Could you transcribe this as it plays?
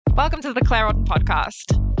Welcome to the Claire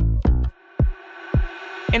podcast.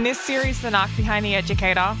 In this series, The Narc Behind the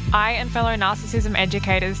Educator, I and fellow narcissism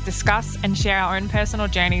educators discuss and share our own personal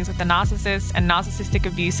journeys with the narcissist and narcissistic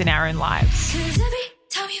abuse in our own lives. 'Cause every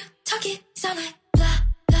time you talk it sound like blah,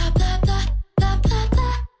 blah, blah, blah, blah, blah, blah,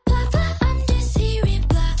 blah, blah. I'm just hearing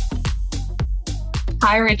blah.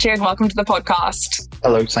 Hi, Richard. Welcome to the podcast.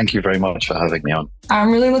 Hello, thank you very much for having me on.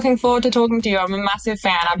 I'm really looking forward to talking to you. I'm a massive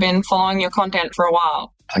fan. I've been following your content for a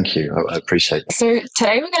while. Thank you, I appreciate it. So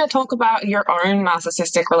today we're going to talk about your own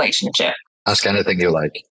narcissistic relationship. Ask anything you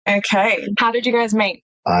like. Okay. How did you guys meet?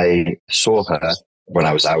 I saw her when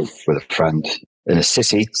I was out with a friend in a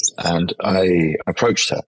city and I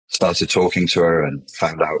approached her, started talking to her and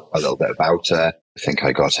found out a little bit about her. I think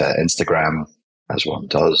I got her Instagram, as one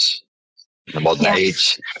does in the modern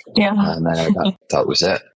age. Yeah. And that was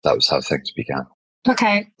it. That was how things began.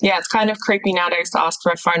 Okay. Yeah, it's kind of creepy nowadays to ask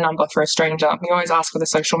for a phone number for a stranger. You always ask for the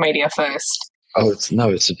social media first. Oh,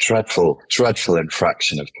 it's a dreadful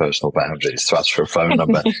infraction of personal boundaries to ask for a phone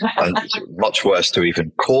number. And it's much worse to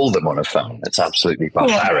even call them on a phone. It's absolutely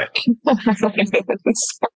barbaric.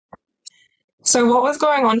 So what was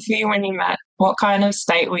going on for you when you met? What kind of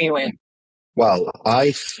state were you in? Well,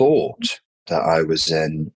 I thought that I was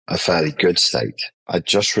in a fairly good state. I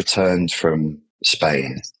just returned from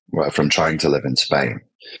Spain, from trying to live in Spain,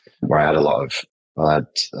 where I had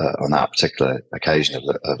on that particular occasion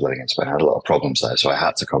of living in Spain, I had a lot of problems there, so I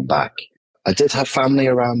had to come back. I did have family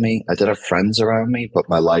around me, I did have friends around me, but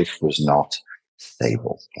my life was not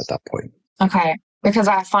stable at that point. Okay, because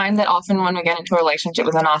I find that often when we get into a relationship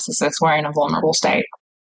with a narcissist, we're in a vulnerable state.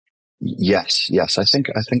 Yes, I think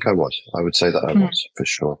I was. I would say that I was, for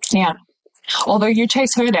sure. Yeah. Although you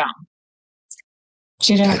chased her down.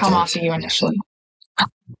 She didn't come after you initially.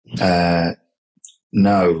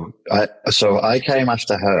 No. So I came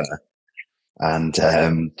after her and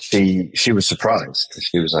she was surprised.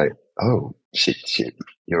 She was like, oh,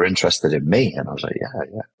 you're interested in me? And I was like,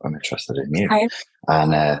 yeah, I'm interested in you. Okay.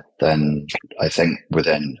 And then I think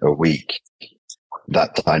within a week,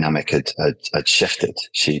 that dynamic had shifted.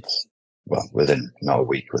 Within not a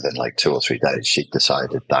week, within like 2 or 3 days, she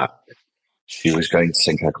decided that she was going to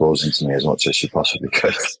sink her claws into me as much as she possibly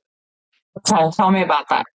could. Okay, tell me about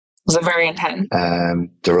that. Was it very intense?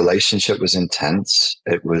 The relationship was intense.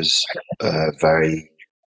 It was very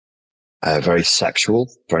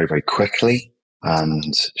sexual, very, very quickly.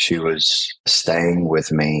 And she was staying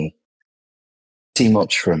with me pretty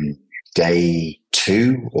much from day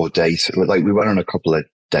 2 or day 3. Like, we went on a couple of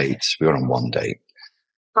dates. We went on one date.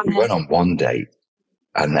 We went on one date.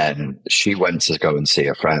 And then she went to go and see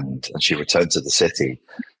a friend and she returned to the city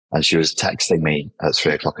and she was texting me at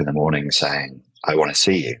 3:00 in the morning saying, I want to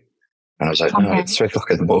see you. And I was like, no, it's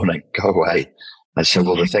 3:00 in the morning. Go away. And she said,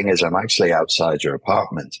 well, the thing is, I'm actually outside your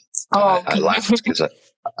apartment. I laughed because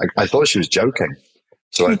I thought she was joking.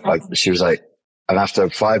 So she was like, and after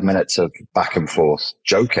 5 minutes of back and forth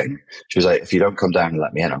joking, she was like, if you don't come down and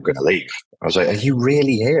let me in, I'm going to leave. I was like, are you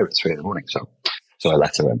really here at 3 in the morning? So I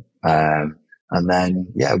let her in. And then,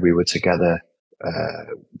 we were together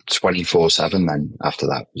 24/7. Then after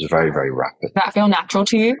that, it was very, very rapid. Did that feel natural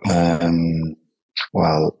to you?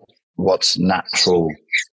 Well, what's natural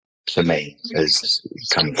to me is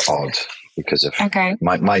kind of odd because of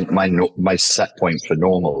my set point for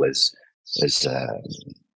normal is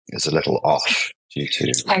a little off due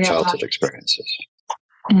to childhood experiences.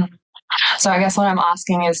 So I guess what I'm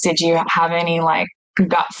asking is, did you have any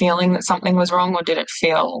gut feeling that something was wrong, or did it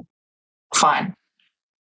feel fine?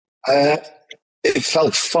 It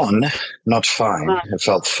felt fun, not fine. It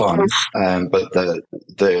felt fun, but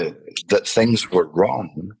that things were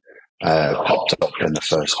wrong popped up in the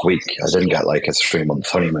first week. I didn't get like a 3-month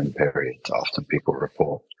honeymoon period. Often people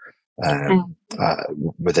report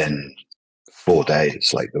within 4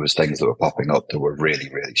 days. Like, there was things that were popping up that were really,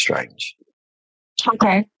 really strange.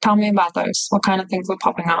 Okay, tell me about those. What kind of things were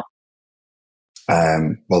popping up?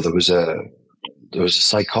 Well, there was a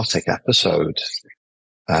psychotic episode.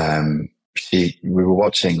 We were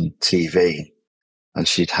watching TV and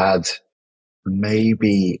she'd had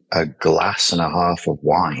maybe a glass and a half of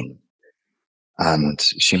wine and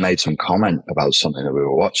she made some comment about something that we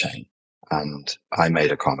were watching and I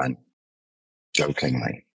made a comment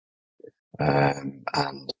jokingly.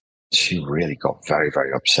 And she really got very,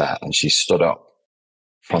 very upset and she stood up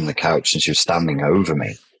from the couch and she was standing over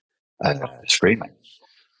me, screaming.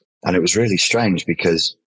 And it was really strange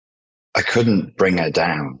because I couldn't bring her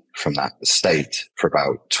down from that state for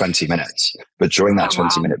about 20 minutes. But during that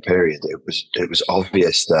 20-minute period, it was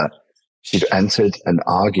obvious that she'd entered an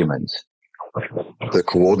argument, the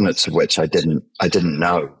coordinates of which I didn't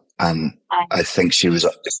know. And I think she was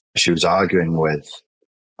arguing with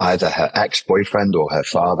either her ex-boyfriend or her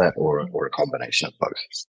father, or a combination of both.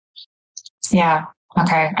 Yeah.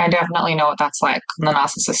 Okay. I definitely know what that's like when the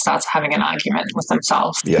narcissist starts having an argument with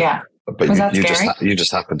themselves. Yeah. But Was that scary? you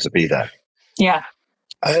just happened to be there. Yeah.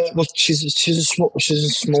 Well, she's a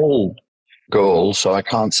small girl, so I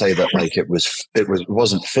can't say that like it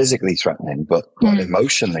wasn't physically threatening, but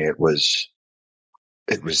emotionally it was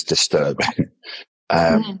disturbing.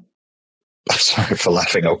 Sorry for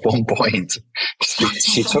laughing. At one point,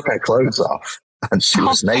 she took her clothes off and she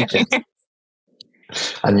was naked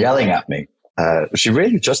and yelling at me. She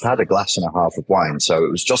really just had a glass and a half of wine, so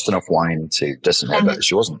it was just enough wine to dissipate, but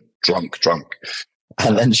she wasn't drunk.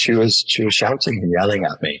 And then she was shouting and yelling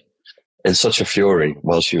at me in such a fury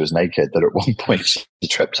while she was naked that at one point she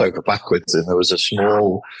tripped over backwards, and there was a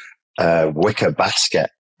small wicker basket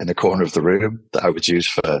in the corner of the room that I would use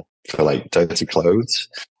for like dirty clothes,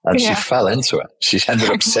 and she fell into it. She ended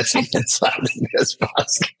up sitting inside this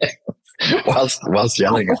basket whilst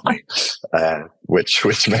yelling at me, which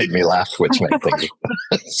made me laugh, which made things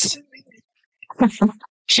worse.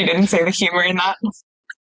 She didn't say the humor in that.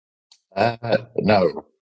 No,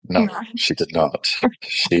 she did not.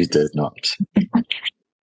 She did not.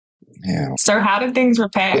 Yeah. So how did things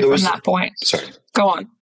repair from that point? Sorry. Go on.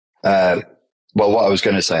 Well, what I was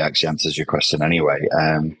going to say actually answers your question anyway.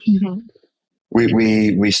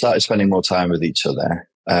 We started spending more time with each other.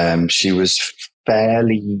 She was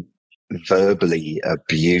fairly verbally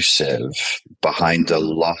abusive behind a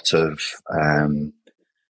lot of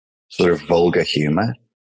sort of vulgar humor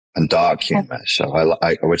and dark humor. So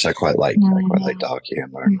which I quite like. I quite like dark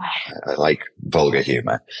humor. I like vulgar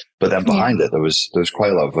humor. But then behind it, there was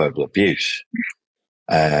quite a lot of verbal abuse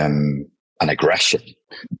and aggression.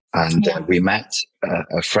 And we met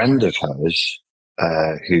a friend of hers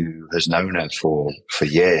who has known her for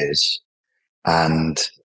years, and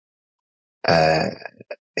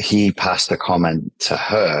he passed a comment to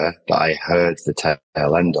her that I heard the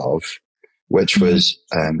tail end of, which was,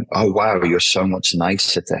 "Oh wow, you're so much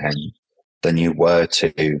nicer to him than you were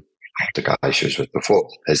to the guy she was with before."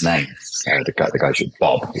 His name, the guy she was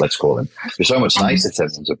Bob. Let's call him. You're so much nicer to him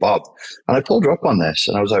than to Bob. And I pulled her up on this,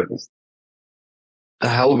 and I was like, "The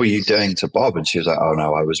hell were you doing to Bob?" And she was like, "Oh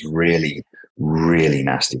no, I was really, really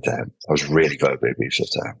nasty to him. I was really verbally abusive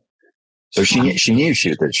to him." So she knew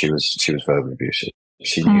that she was verbally abusive.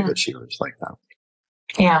 She knew that she was like that.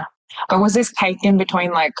 Yeah. But was this caked in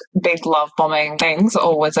between like big love bombing things,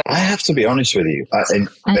 or was it? I have to be honest with you.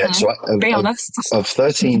 Be honest. Of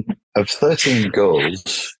 13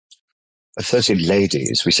 girls, of 13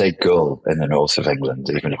 ladies, we say girl in the north of England,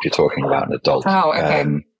 even if you're talking about an adult. Oh, okay.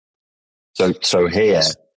 So here,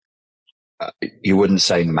 you wouldn't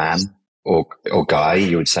say man or guy,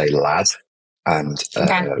 you would say lad, and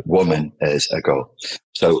woman is a girl.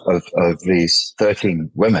 So of these 13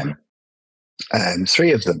 women,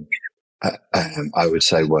 3 of them, I would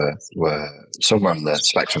say were somewhere on the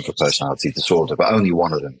spectrum for personality disorder, but only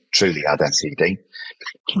one of them truly had MPD.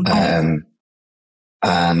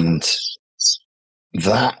 And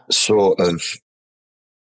that sort of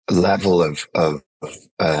level of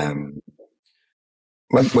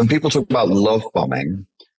when people talk about love bombing,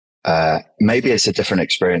 maybe it's a different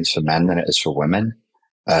experience for men than it is for women.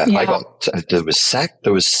 There was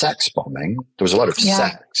sex bombing. There was a lot of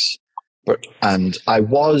sex, and I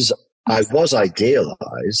was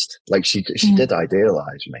idealized. Like she did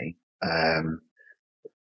idealize me,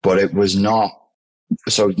 but it was not.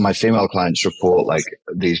 So my female clients report like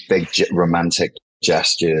these big romantic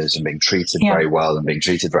gestures and being treated very well and being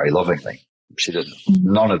treated very lovingly. She didn't.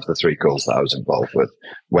 None of the 3 girls that I was involved with,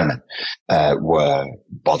 women, were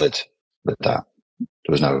bothered with that. There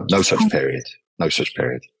was no such period. No such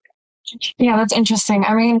period. Yeah, that's interesting.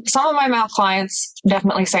 I mean, some of my male clients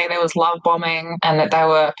definitely say there was love bombing and that they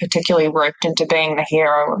were particularly roped into being the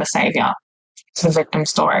hero or the savior to the victim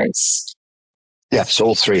stories. Yes,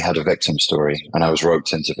 all 3 had a victim story, and I was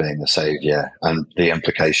roped into being the savior. And the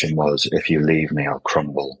implication was, if you leave me, I'll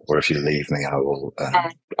crumble, or if you leave me, I will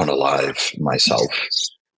unalive myself.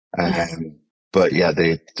 But yeah,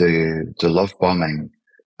 the love bombing,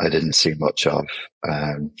 I didn't see much of.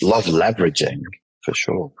 Love leveraging, for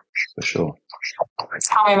sure. Tell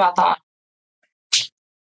me about that.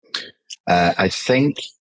 I think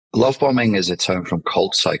love bombing is a term from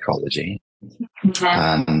cult psychology,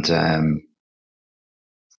 and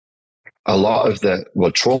a lot of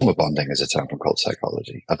trauma bonding is a term from cult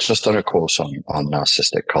psychology. I've just done a course on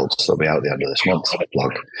narcissistic cults that'll be out at the end of this month,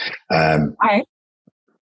 blog.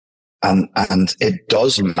 And it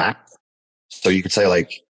does map. So you could say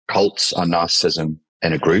like cults are narcissism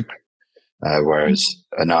in a group. whereas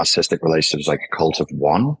a narcissistic relationship is like a cult of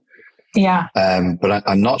one. Yeah. But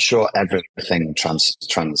I'm not sure everything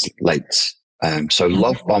translates. So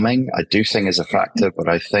love bombing, I do think is a factor, but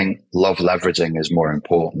I think love leveraging is more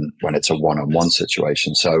important when it's a one-on-one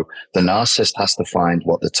situation. So the narcissist has to find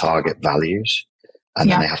what the target values,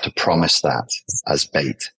 and then they have to promise that as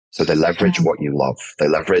bait. So they leverage what you love. They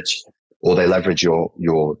leverage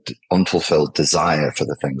your unfulfilled desire for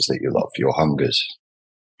the things that you love, your hungers.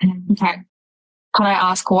 Okay. Can I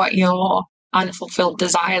ask what your unfulfilled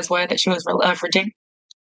desires were that she was leveraging?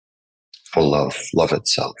 For love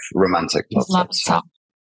itself, romantic love itself.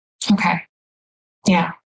 Okay.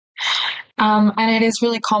 Yeah. And it is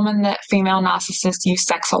really common that female narcissists use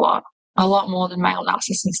sex a lot more than male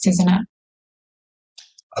narcissists, isn't it?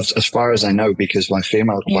 As far as I know, because my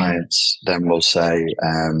female clients then will say,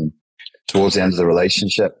 towards the end of the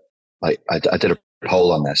relationship, like I did a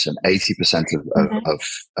poll on this, and 80% of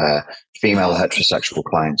female heterosexual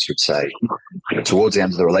clients would say, towards the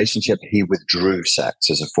end of the relationship, he withdrew sex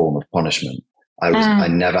as a form of punishment. I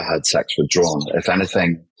never had sex withdrawn. If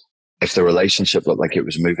anything, if the relationship looked like it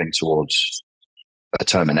was moving towards a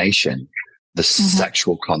termination, the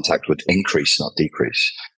sexual contact would increase, not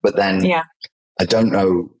decrease. But then I don't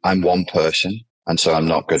know, I'm one person, and so I'm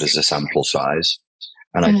not good as a sample size.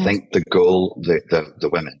 And I think the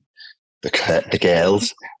women, the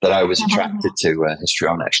girls that I was attracted to were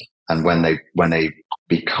histrionic. And when they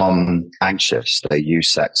become anxious, they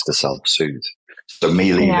use sex to self-soothe. So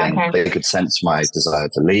me leaving, they could sense my desire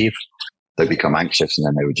to leave. They become anxious, and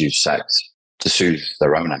then they would use sex to soothe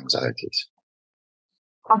their own anxieties.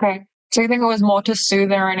 Okay. So you think it was more to soothe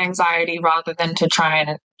their own anxiety rather than to try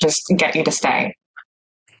and just get you to stay?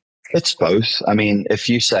 It's both. I mean, if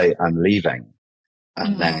you say, I'm leaving,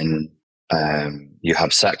 and then you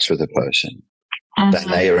have sex with a person, then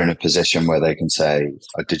they are in a position where they can say,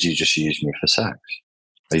 oh, did you just use me for sex?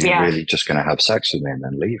 Are you really just going to have sex with me and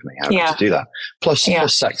then leave me? How could you do that? Plus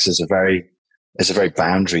sex is a very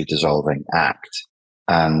boundary dissolving act.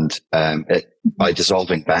 And by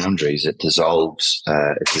dissolving boundaries, it dissolves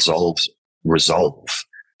resolve.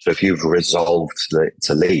 So if you've resolved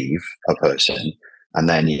to leave a person, and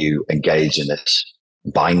then you engage in this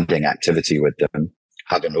binding activity with them,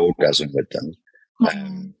 have an orgasm with them,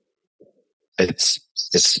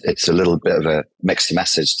 it's a little bit of a mixed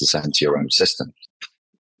message to send to your own system.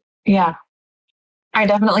 Yeah. I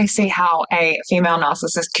definitely see how a female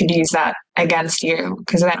narcissist could use that against you,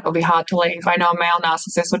 because then it would be hard to leave. I know a male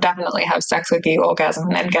narcissist would definitely have sex with you, orgasm,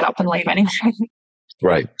 and then get up and leave anyway.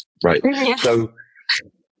 Right. Yeah. So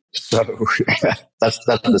that's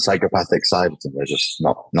the psychopathic side of them. They're just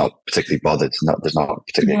not particularly bothered. There's not a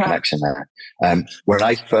particular connection there. When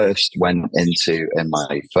I first went in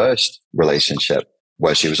my first relationship,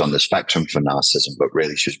 where she was on the spectrum for narcissism, but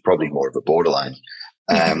really she was probably more of a borderline.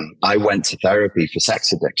 I went to therapy for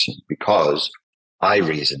sex addiction because I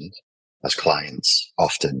reasoned, as clients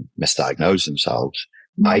often misdiagnose themselves,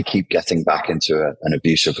 I keep getting back into an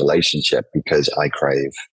abusive relationship because I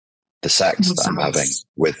crave the sex that I'm having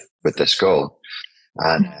with this girl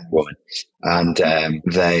and woman. And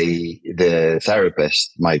the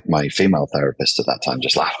therapist, my female therapist at that time,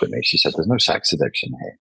 just laughed at me. She said, there's no sex addiction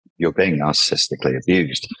here. You're being narcissistically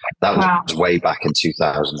abused. That was way back in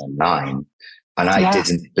 2009. And I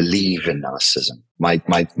didn't believe in narcissism. My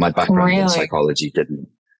background in psychology didn't.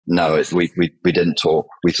 No, we didn't talk.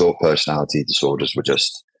 We thought personality disorders were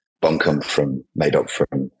just bunkum made up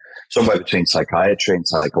from somewhere between psychiatry and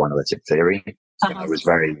psychoanalytic theory. And I was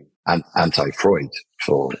very anti-Freud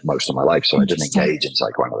for most of my life, so I didn't engage in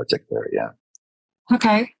psychoanalytic theory. Yeah.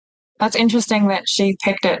 Okay. That's interesting that she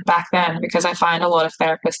picked it back then, because I find a lot of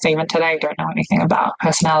therapists even today don't know anything about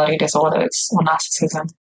personality disorders or narcissism.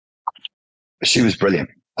 She was brilliant.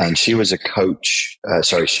 And she was a coach.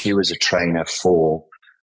 She was a trainer for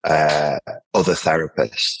other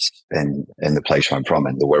therapists in the place where I'm from,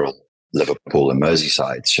 in the Wirral, Liverpool and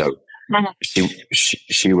Merseyside. So she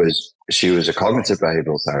was a cognitive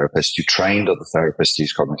behavioral therapist who trained other therapists to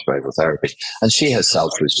use cognitive behavioral therapy. And she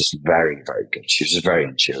herself was just very, very good. She was very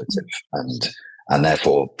intuitive, and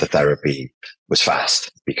therefore the therapy was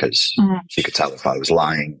fast, because she could tell if I was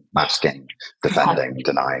lying, masking, defending,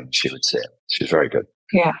 denying. She would see it. She was very good.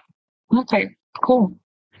 Yeah. Okay, cool.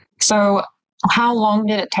 So how long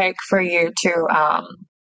did it take for you to,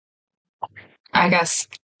 I guess,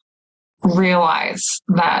 realize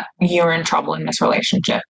that you were in trouble in this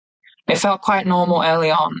relationship? It felt quite normal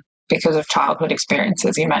early on because of childhood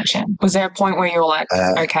experiences you mentioned. Was there a point where you were like,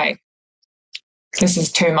 okay, this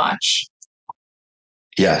is too much?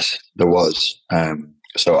 Yes, there was.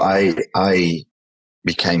 So I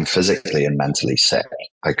became physically and mentally sick.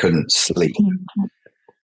 I couldn't sleep.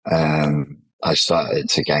 I started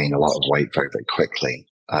to gain a lot of weight very, very quickly.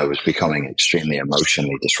 I was becoming extremely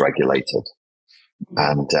emotionally dysregulated.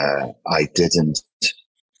 And I didn't,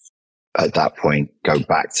 at that point, go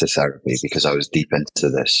back to therapy because I was deep into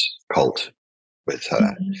this cult with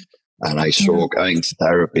her. And I saw going to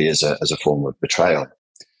therapy as a form of betrayal.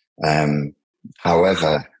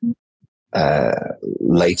 However,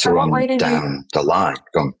 later on down the line,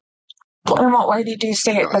 in what way did you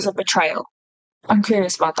see it as a betrayal? I'm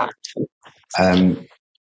curious about that.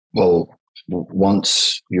 Well,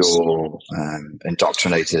 once you're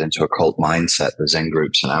indoctrinated into a cult mindset, there's in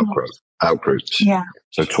groups and out groups. Yeah.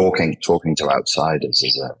 So talking to outsiders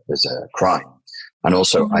is a crime. And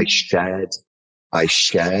also, I shared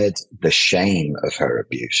the shame of her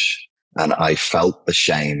abuse, and I felt the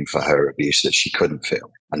shame for her abuse that she couldn't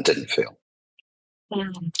feel and didn't feel.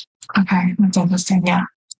 Okay, that's interesting. Yeah.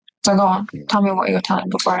 So go on. Tell me what you were telling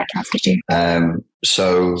before I interrupted you.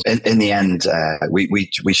 So in the end,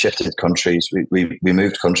 we shifted countries. We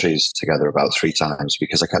moved countries together about 3 times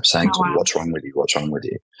because I kept saying to her, "What's wrong with you? What's wrong with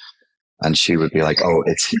you?" And she would be like, "Oh,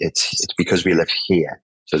 it's because we live here."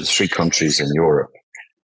 So there's 3 countries in Europe.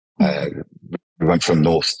 We went from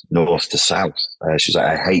north to south. She's like,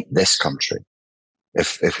 "I hate this country.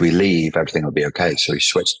 If we leave, everything will be okay." So we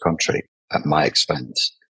switched country at my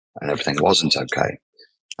expense, and everything wasn't okay.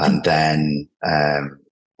 And then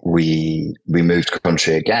we moved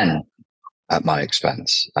country again at my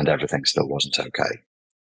expense, and everything still wasn't okay.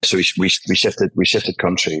 So we shifted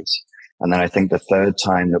countries, and then I think the 3rd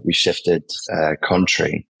time that we shifted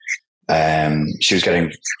country, I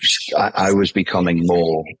was becoming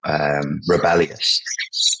more rebellious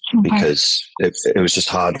because it was just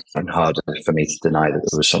harder and harder for me to deny that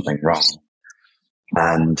there was something wrong.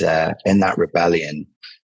 And in that rebellion,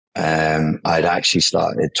 I'd actually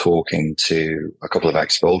started talking to a couple of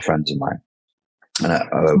ex-girlfriends of mine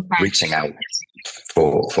and reaching out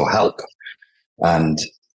for help. And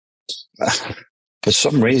for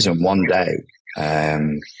some reason, one day,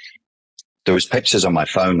 there was pictures on my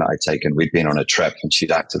phone that I'd taken. We'd been on a trip and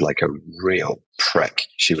she'd acted like a real prick.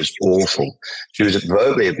 She was awful. She was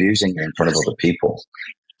verbally abusing me in front of other people.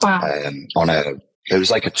 Wow. It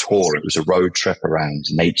was like a tour. It was a road trip around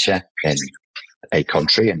nature in a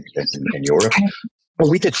country in Europe. Well,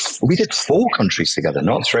 we did 4 countries together,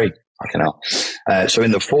 not 3. Fucking hell. So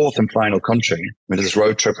in the 4th and final country, we did this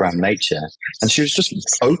road trip around nature, and she was just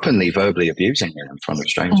openly verbally abusing me in front of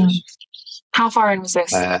strangers. How far in was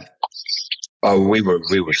this? We were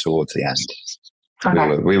towards the end.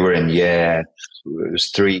 Okay. We were in it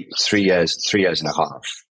was 3 years and a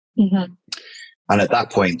half. Mm-hmm. And at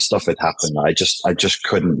that point, stuff had happened. I just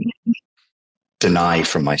couldn't deny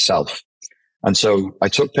from myself. And so I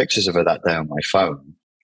took pictures of her that day on my phone,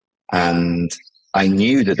 and I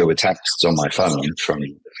knew that there were texts on my phone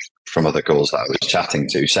from other girls that I was chatting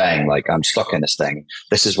to saying, like, "I'm stuck in this thing.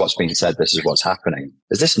 This is what's being said. This is what's happening.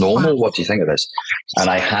 Is this normal? What do you think of this?" And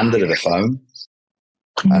I handed her the phone,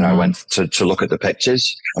 and I went to look at the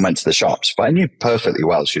pictures. I went to the shops, but I knew perfectly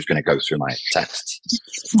well she was going to go through my texts.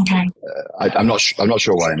 Okay. I'm not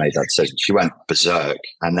sure why I made that decision. She went berserk,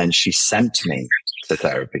 and then she sent me to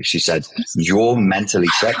therapy. She said, "You're mentally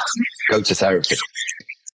sick. Go to therapy."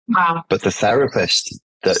 Wow. But the therapist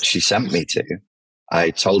that she sent me to, I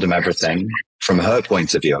told him everything from her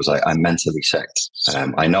point of view. I was like, "I'm mentally sick.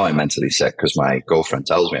 I know I'm mentally sick because my girlfriend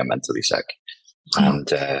tells me I'm mentally sick."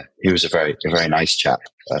 And he was a very nice chap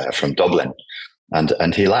from Dublin,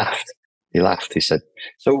 and he laughed. He said,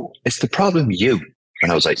 "So is the problem you?"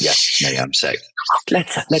 And I was like, "Yes, it's me. I'm sick.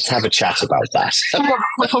 Let's have a chat about that."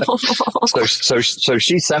 so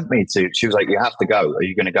she sent me to. She was like, "You have to go. Are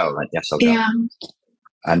you going to go?" I went, "Yes, I'll go." Yeah.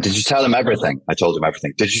 And did you tell him everything? I told him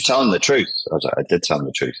everything. Did you tell him the truth? I was like, "I did tell him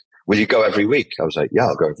the truth." "Will you go every week?" I was like, "Yeah,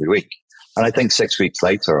 I'll go every week." And I think 6 weeks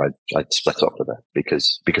later, I'd split up with her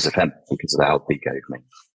because of him, because of the help he gave me.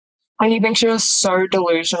 And you think she was so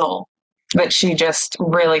delusional that she just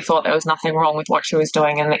really thought there was nothing wrong with what she was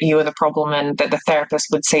doing and that you were the problem, and that the therapist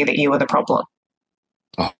would see that you were the problem?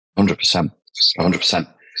 100%. 100%.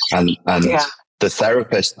 And yeah. The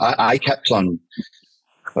therapist, I kept on...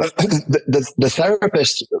 The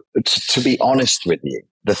therapist, to be honest with you,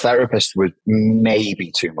 the therapist was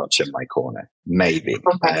maybe too much in my corner. Maybe.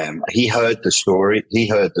 Okay. He heard the story,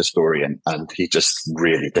 and he just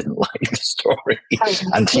really didn't like the story.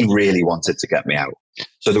 And he really wanted to get me out.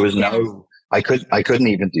 So there was I couldn't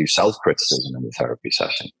even do self-criticism in the therapy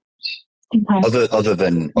session. Okay. Other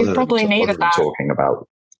than talking about.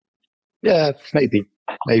 Yeah, maybe.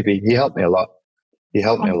 He helped me a lot.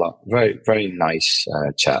 Very, very nice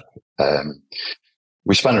chap.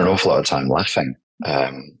 we spent an awful lot of time laughing.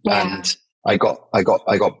 And I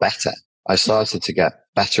got better. I started to get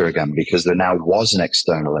better again because there now was an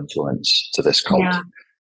external influence to this cult. Yeah.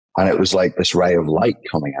 And it was like this ray of light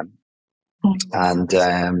coming in. And,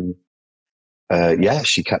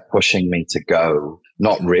 she kept pushing me to go,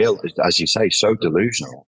 not real, as you say, so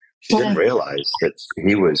delusional. She didn't realize that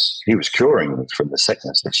he was curing me from the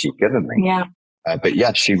sickness that she'd given me. Yeah. But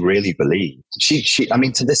yeah, she really believed. I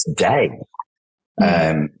mean, to this day,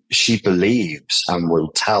 she believes and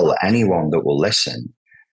will tell anyone that will listen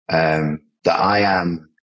that I am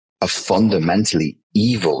a fundamentally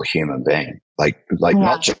evil human being. Like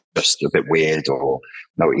not just a bit weird or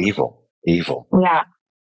no, evil. Yeah.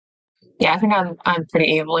 Yeah, I think I'm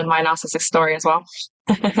pretty evil in my narcissist story as well.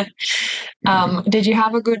 Did you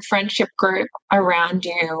have a good friendship group around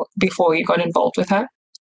you before you got involved with her?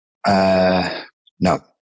 No.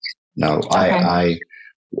 Okay.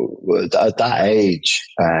 At that age,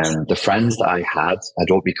 the friends that I had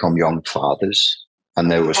all become young fathers,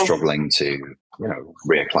 and they were struggling to,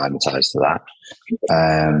 reacclimatize to that.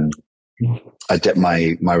 I did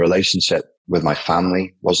my relationship with my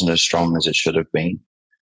family wasn't as strong as it should have been.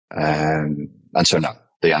 And so no,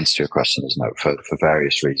 the answer to your question is no, for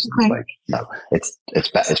various reasons. Okay. Like, no, it's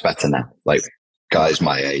better now. Like guys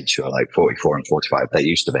my age who are like 44 and 45, they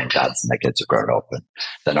used to be dads and their kids have grown up and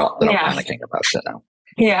they're not panicking about it now.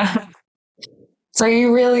 Yeah. So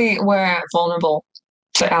you really were vulnerable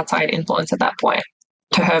to outside influence at that point,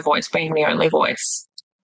 to her voice being the only voice.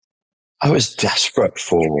 I was desperate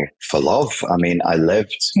for love. I mean, I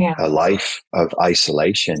lived a life of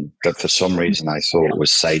isolation that for some reason I thought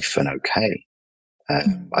was safe and okay.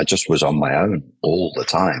 I just was on my own all the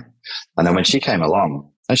time. And then when she came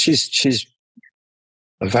along, and she's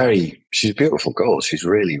a beautiful girl. She's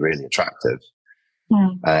really, really attractive.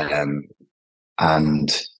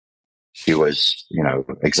 And she was,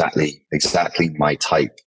 exactly my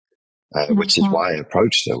type. Which is why I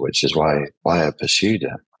approached her, which is why I pursued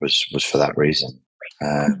her, was for that reason.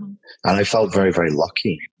 And I felt very, very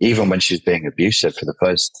lucky. Even when she was being abusive for the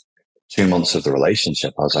first 2 months of the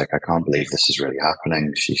relationship, I was like, I can't believe this is really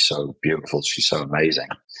happening. She's so beautiful. She's so amazing.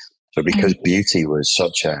 So because beauty was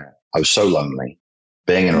I was so lonely.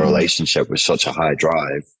 Being in a relationship was such a high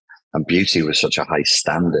drive, and beauty was such a high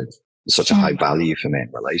standard, such a high value for me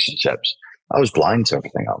in relationships. I was blind to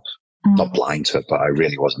everything else. Not blind to it, but I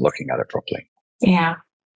really wasn't looking at it properly. Yeah.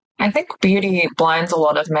 I think beauty blinds a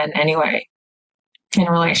lot of men anyway in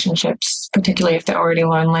relationships, particularly if they're already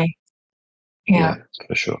lonely. Yeah,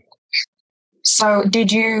 for sure. So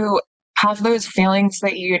did you have those feelings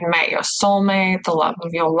that you'd met your soulmate, the love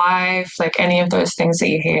of your life, like any of those things that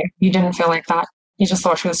you hear? You didn't feel like that? You just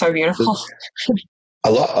thought she was so beautiful?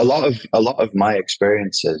 A lot of my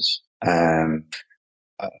experiences, the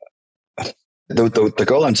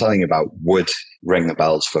girl I'm telling you about would ring the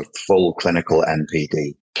bells for full clinical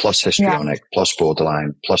NPD, plus histrionic, plus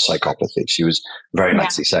borderline, plus psychopathy. She was very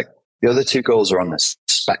mentally sick. The other two girls are on this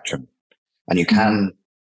spectrum, and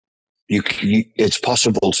it's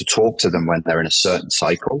possible to talk to them when they're in a certain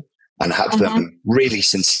cycle and have them really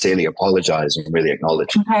sincerely apologize and really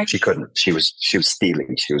acknowledge. She couldn't. She was steely.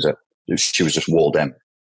 She was just walled in.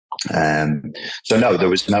 So no, there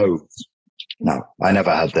was no, I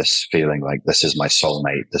never had this feeling like this is my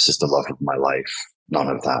soulmate. This is the love of my life. None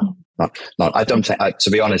of that. Not. I don't think, to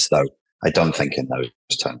be honest though, I don't think in those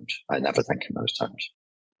terms. I never think in those terms.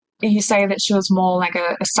 You say that she was more like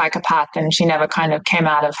a psychopath and she never kind of came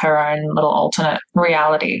out of her own little alternate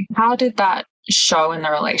reality. How did that show in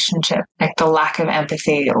the relationship? Like the lack of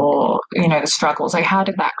empathy or, the struggles? Like how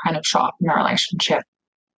did that kind of show up in the relationship?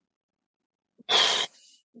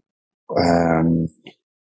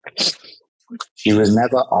 She was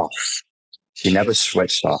never off. She never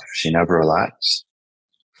switched off. She never relaxed.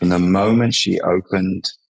 From the moment she opened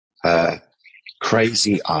her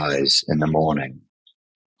crazy eyes in the morning,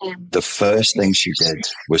 the first thing she did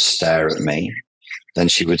was stare at me. Then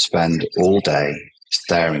she would spend all day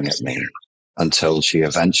staring at me until she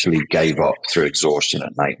eventually gave up through exhaustion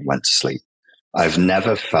at night and went to sleep. I've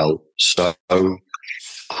never felt so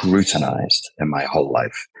routinized in my whole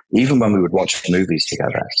life. Even when we would watch movies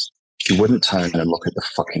together, she wouldn't turn and look at the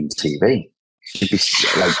fucking TV.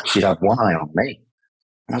 She'd have one eye on me.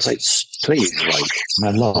 And I was like, please,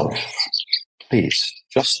 my love, please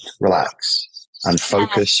just relax and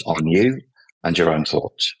focus on you and your own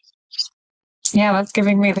thoughts. Yeah, that's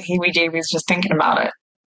giving me the heebie-jeebies just thinking about it.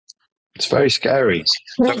 It's very scary.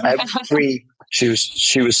 So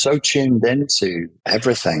she was so tuned into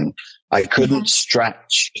everything. I couldn't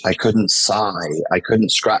stretch. I couldn't sigh. I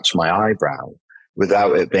couldn't scratch my eyebrow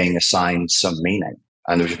without it being assigned some meaning.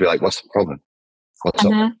 And it would be like, what's the problem? What's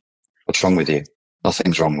up? Mhm. What's wrong with you?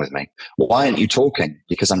 Nothing's wrong with me. Why aren't you talking?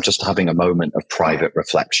 Because I'm just having a moment of private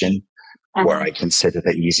reflection where Mhm. I consider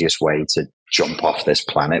the easiest way to jump off this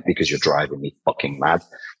planet because you're driving me fucking mad.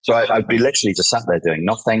 So I'd be literally just sat there doing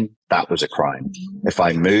nothing. That was a crime. If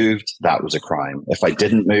I moved, that was a crime. If I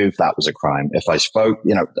didn't move, that was a crime. If I spoke,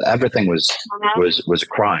 everything Mhm. was a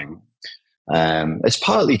crime. It's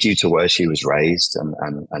partly due to where she was raised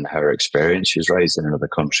and her experience. She was raised in another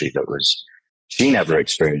country she never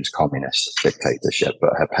experienced communist dictatorship,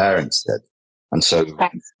 but her parents did. And so Okay.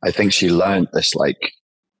 I think she learned this like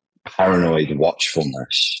paranoid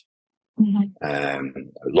watchfulness, Mhm.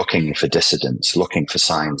 looking for dissidents, looking for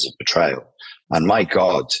signs of betrayal. And my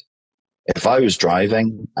God, if I was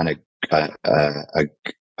driving and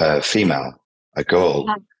a female, a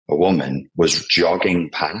girl, a woman was jogging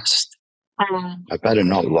past, Mhm. I better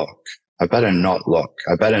not look. I better not look.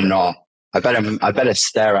 I better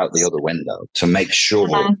stare out the other window to make sure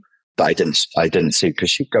Mhm. that I didn't see, because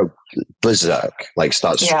she'd go berserk, like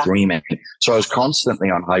start Yeah. screaming. So I was constantly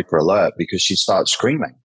on hyper alert because she'd start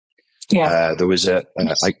screaming. Yeah.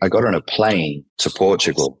 I got on a plane to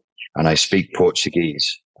Portugal and I speak Portuguese.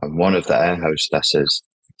 And one of the air hostesses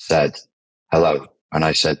said, hello. And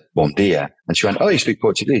I said, bom dia. And she went, oh, you speak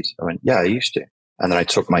Portuguese? I went, yeah, I used to. And then I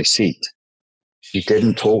took my seat. She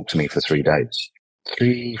didn't talk to me for 3 days.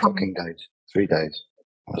 3 fucking days. 3 days.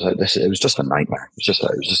 I was like, it was just a nightmare. It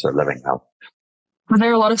was just a living hell. Was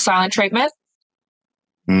there a lot of silent treatment?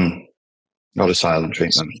 Mm. A lot of silent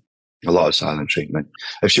treatment. A lot of silent treatment.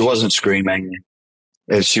 If she wasn't screaming,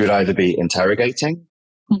 if she would either be interrogating,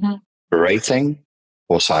 Mhm. berating,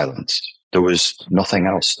 or silence. There was nothing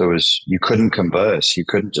else. You couldn't converse. You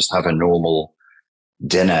couldn't just have a normal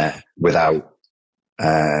dinner without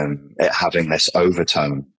it having this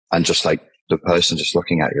overtone and just like the person just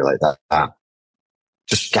looking at you like that.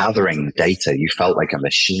 Just gathering data. You felt like a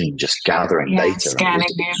machine just gathering Yeah, data, and it was scanning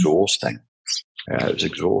you. exhausting. Yeah, it was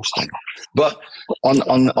exhausting. But on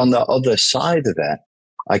the other side of it,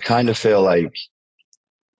 I kind of feel like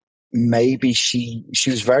maybe she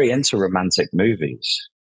was very into romantic movies,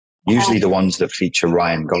 usually the ones that feature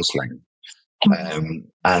Ryan Gosling.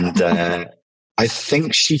 And I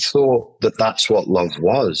think she thought that that's what love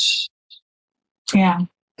was. Yeah.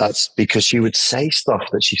 That's because she would say stuff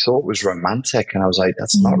that she thought was romantic. And I was like,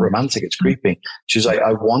 that's not romantic. It's creepy. She was like,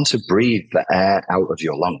 I want to breathe the air out of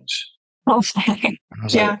your lungs. Okay. And I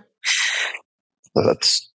was Yeah. like,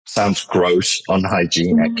 that sounds gross,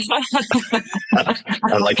 unhygienic,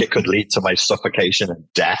 and like it could lead to my suffocation and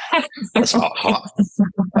death. That's not hot.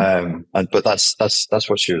 But that's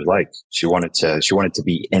what she was like. She wanted to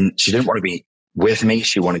be in. She didn't want to be with me.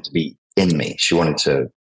 She wanted to be in me. She wanted to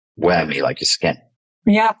wear me like a skin.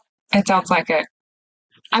 Yeah, it sounds like it.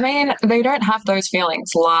 I mean, they don't have those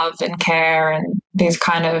feelings, love and care and these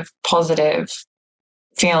kind of positive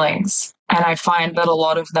feelings. And I find that a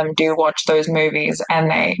lot of them do watch those movies and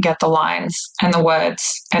they get the lines and the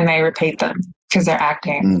words and they repeat them because they're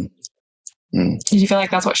acting. Did you feel like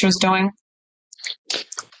that's what she was doing?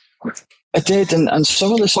 I did, and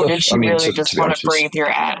some of the Or stuff. did she I mean, really to just be want honest, to breathe your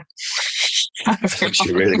air? I think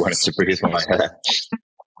she really wanted to breathe my hair.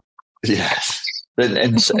 Yes,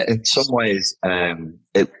 in some ways,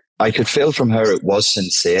 I could feel from her it was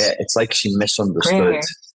sincere. It's like she misunderstood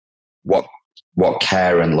Really? what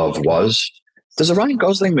care and love was. There's a Ryan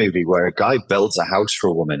Gosling movie where a guy builds a house for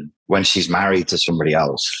a woman when she's married to somebody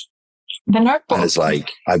else, The Notebook. and it's like,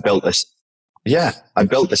 I built this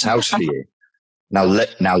house for you. Now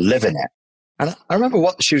live in it. And I remember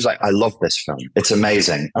what she was like. I love this film. It's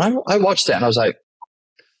amazing. And I watched it and I was like,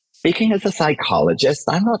 speaking as a psychologist,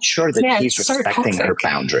 I'm not sure that he's it's so respecting her toxic.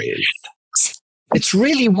 boundaries. It's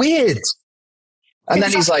really weird. And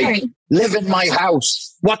then he's like, live in my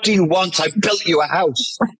house. What do you want? I built you a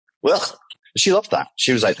house. Well, she loved that.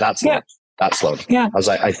 She was like, that's love. That's love. Yeah. I was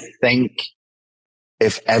like, I think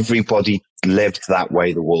if everybody lived that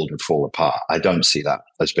way, the world would fall apart. I don't see that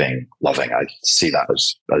as being loving. I see that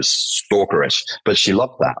as stalkerish. But she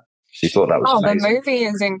loved that. She thought that was amazing. The movie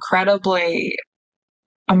is incredibly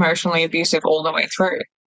emotionally abusive all the way through.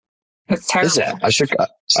 It's terrible. Is it? I should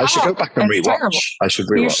go back and rewatch. Terrible. I should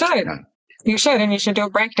rewatch. You should. Yeah. You should, and you should do a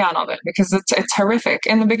breakdown of it because it's horrific.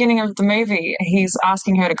 In the beginning of the movie, he's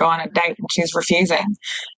asking her to go on a date and she's refusing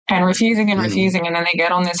and refusing and refusing. And then they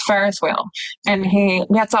get on this Ferris wheel and he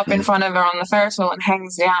gets up in front of her on the Ferris wheel and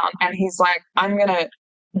hangs down. And he's like, I'm going to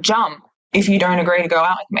jump if you don't agree to go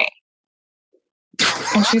out with me.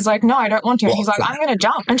 And she's like, no, I don't want to. And he's like, I'm going to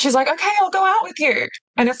jump. And she's like, okay, I'll go out with you.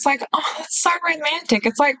 And it's like, oh, that's so romantic.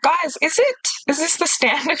 It's like, guys, is this the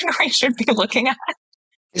standard we should be looking at?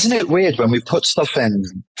 Isn't it weird when we put stuff in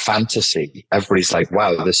fantasy? Everybody's like,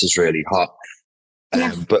 "Wow, this is really hot."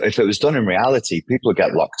 Yeah. But if it was done in reality, people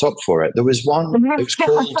get locked up for it. There was one. It was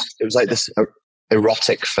called. It was like this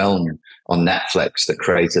erotic film on Netflix that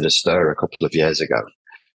created a stir a couple of years ago.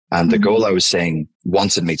 And the girl I was seeing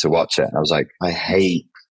wanted me to watch it, and I was like, "I hate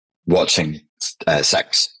watching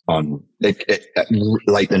sex on like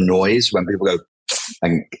the noise when people go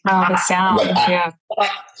and the sound,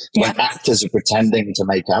 when actors are pretending to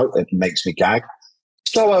make out, it makes me gag."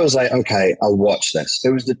 So I was like, okay, I'll watch this.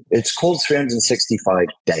 It's called 365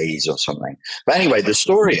 Days or something. But anyway, the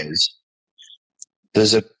story is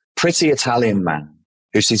there's a pretty Italian man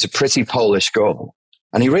who sees a pretty Polish girl,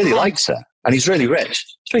 and he really likes her, and he's really rich.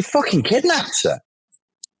 So he fucking kidnaps her,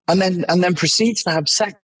 and then proceeds to have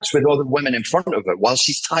sex with other women in front of her while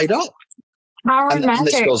she's tied up. How romantic. And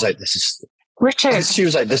this girl's like, "This is..." Richard. She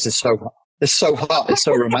was like, "This is so hot. It's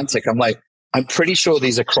so romantic." I'm like, I'm pretty sure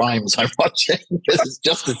these are crimes I'm watching. This is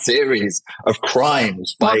just a series of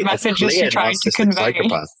crimes by a clear narcissistic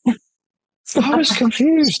psychopath. I was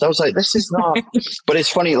confused. I was like, this is not. But it's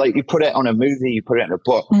funny, like you put it on a movie, you put it in a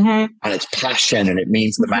book, and it's passion, and it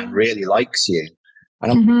means the man really likes you.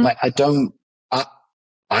 And I'm like, I don't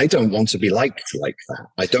want to be liked like that.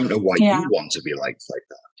 I don't know why you want to be liked like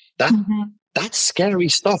that. That's scary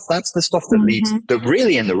stuff. That's the stuff that leads, that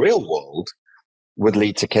really in the real world would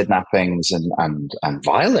lead to kidnappings and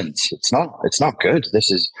violence. It's not good.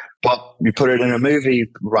 But you put it in a movie,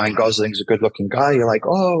 Ryan Gosling's a good looking guy. You're like,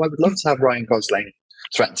 oh, I would love to have Ryan Gosling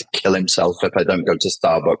threaten to kill himself if I don't go to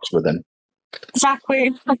Starbucks with him.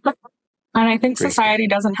 Exactly. And I think society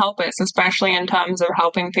doesn't help us, especially in terms of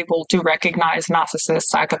helping people to recognize narcissists,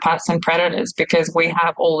 psychopaths, and predators, because we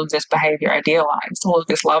have all of this behavior idealized, all of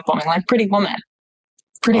this love bombing, like Pretty Woman.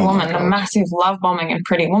 The massive love bombing in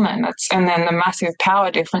Pretty Woman. And then the massive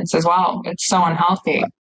power difference as well. It's so unhealthy.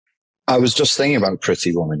 I was just thinking about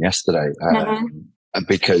Pretty Woman yesterday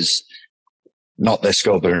because not this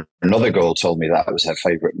girl, but another girl told me that was her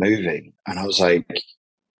favorite movie. And I was like,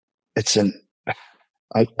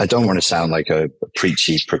 I don't want to sound like a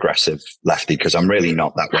preachy progressive lefty because I'm really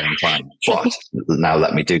not that way inclined. But now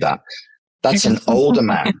let me do that. That's an older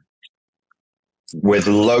man with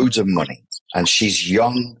loads of money, and she's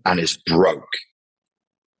young and is broke.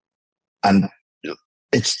 And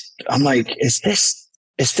I'm like, is this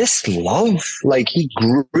love? Like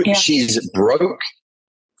she's broke,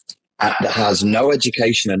 and has no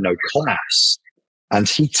education and no class, and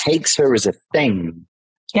he takes her as a thing.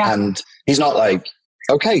 Yeah. And he's not like,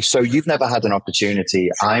 okay, so you've never had an opportunity.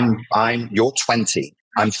 You're 20,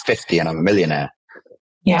 I'm 50, and I'm a millionaire.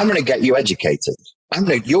 Yeah. I'm going to get you educated.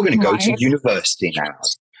 You're going to go to university now,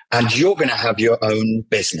 and you're going to have your own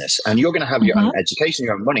business, and you're going to have your own education,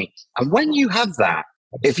 your own money. And when you have that,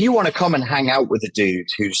 if you want to come and hang out with a dude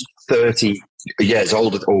who's 30 years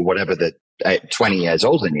older or whatever, 20 years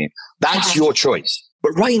older than you, that's your choice.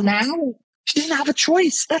 But right now, she doesn't have a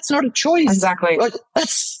choice. That's not a choice. Exactly. Like,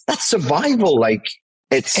 that's survival. Like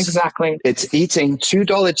it's eating $2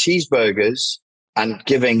 cheeseburgers and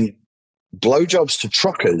giving blowjobs to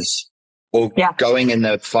truckers or going in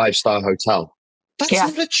a 5-star hotel. That's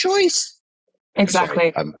not a choice.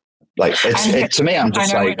 Exactly. To me, I'm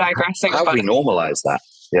just like, how do we normalize that?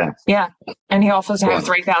 Yeah. Yeah. And he offers her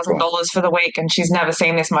 $3,000 for the week, and she's never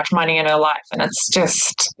seen this much money in her life. And it's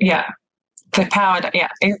just, the power,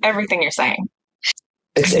 everything you're saying.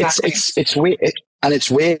 It's weird. And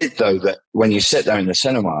it's weird, though, that when you sit there in the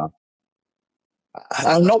cinema,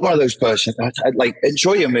 I'm not one of those persons, like,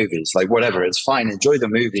 enjoy your movies, like, whatever, it's fine, enjoy the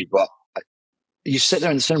movie, but you sit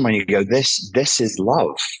there in the cinema and you go, this is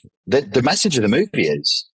love. The message of the movie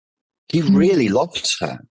is, he really loves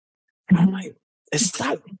her. And I'm like, is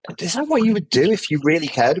that what you would do if you really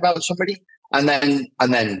cared about somebody? And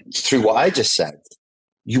then through what I just said,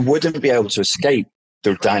 you wouldn't be able to escape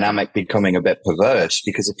the dynamic becoming a bit perverse,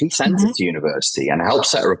 because if he sends her to university and helps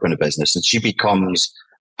set her up in a business and she becomes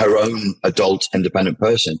her own adult independent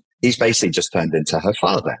person, he's basically just turned into her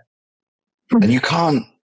father. And you can't,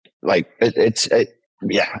 like,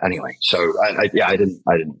 anyway. So I don't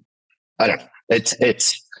know.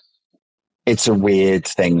 It's a weird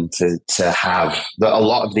thing to have. A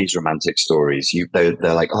lot of these romantic stories, they're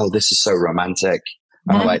like, oh, this is so romantic.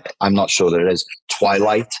 And I'm like, I'm not sure that it is.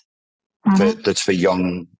 Twilight, that's for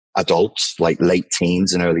young adults, like late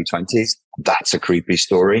teens and early 20s. That's a creepy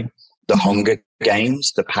story. The Hunger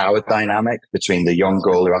Games, the power dynamic between the young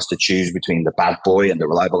girl who has to choose between the bad boy and the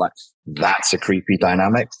reliable, that's a creepy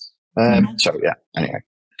dynamic. So yeah, anyway,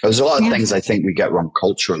 there's a lot of things I think we get wrong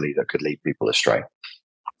culturally that could lead people astray.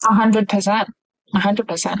 100%.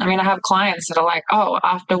 100%. I mean, I have clients that are like, oh,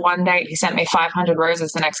 after one date, he sent me 500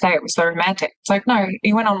 roses the next day. It was so romantic. It's like, no,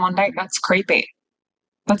 you went on one date. That's creepy.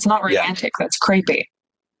 That's not Yeah. romantic. That's creepy.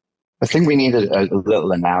 I think we need a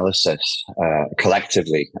little analysis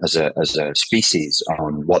collectively as a species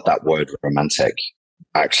on what that word romantic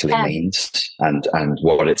actually means and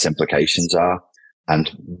what its implications are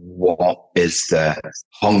and what is the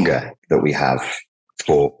hunger that we have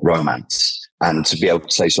for romance. And to be able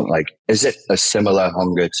to say something like, is it a similar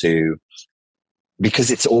hunger to, because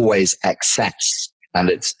it's always excess and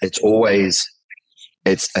it's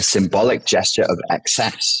a symbolic gesture of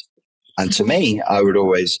excess. And to me, I would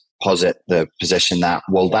always posit the position that,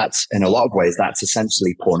 well, that's in a lot of ways, that's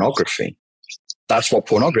essentially pornography. That's what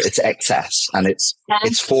pornography, it's excess and it's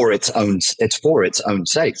for its own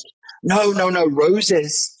sake. No,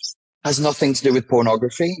 roses has nothing to do with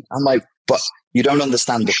pornography. I'm like, but you don't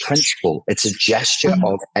understand the principle. It's a gesture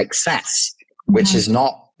of excess, which is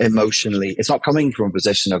not emotionally, it's not coming from a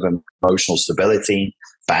position of emotional stability,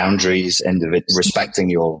 boundaries, respecting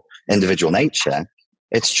your individual nature.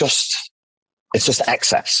 It's just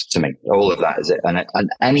excess to me. All of that is it. And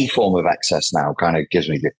any form of excess now kind of gives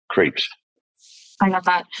me the creeps. I got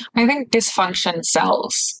that. I think dysfunction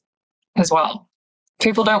sells as well.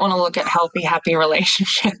 People don't want to look at healthy, happy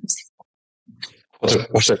relationships.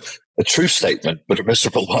 What's a true statement, but a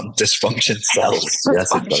miserable one? Dysfunction sells.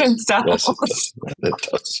 Dysfunction sells. Yes, it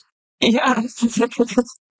does. Yeah.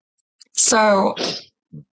 So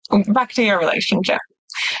back to your relationship.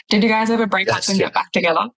 Did you guys ever break up and get back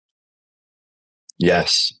together?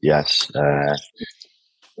 Yes.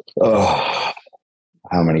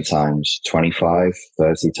 How many times? 25,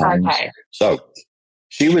 30 times. Okay. So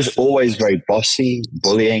she was always very bossy,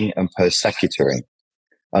 bullying, and persecutory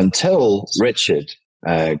until Richard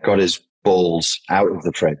got his balls out of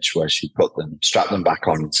the fridge where she put them, strapped them back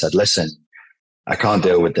on and said, listen, I can't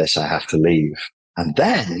deal with this. I have to leave. And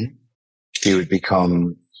then she would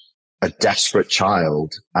become a desperate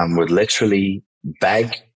child and would literally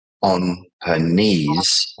beg on her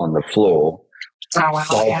knees on the floor,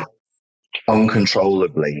 sob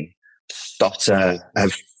uncontrollably, stutter, her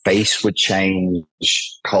face would change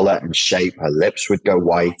color and shape, her lips would go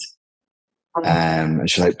white. And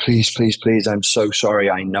she's like, please, I'm so sorry.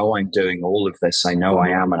 I know I'm doing all of this. I know I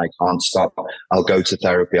am, and I can't stop. I'll go to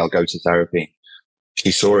therapy.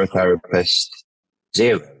 She saw a therapist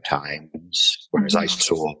 0 times, whereas I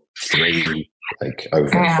saw 3, like over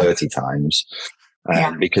 30 times,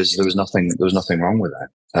 because there was nothing wrong with her.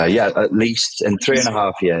 At least in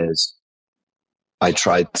 3.5 years, I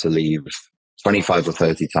tried to leave 25 or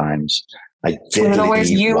 30 times. I did was it always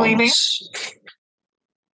leave you once. leaving?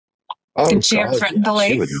 Oh, did she ever threaten to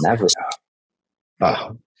leave? She would never.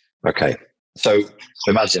 Oh, okay. So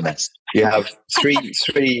imagine this. You have three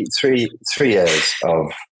years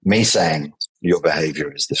of me saying your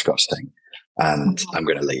behavior is disgusting and I'm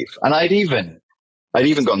going to leave. And I'd even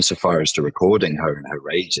gone so far as to recording her in her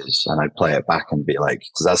rages, and I'd play it back and be like,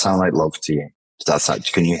 does that sound like love to you?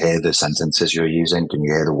 Can you hear the sentences you're using? Can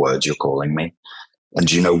you hear the words you're calling me? And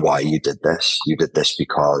do you know why you did this? You did this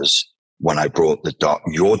because when I brought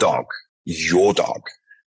your dog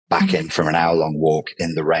back in from an hour-long walk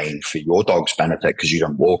in the rain for your dog's benefit, because you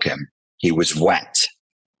don't walk him, he was wet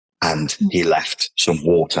and he left some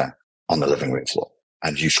water on the living room floor.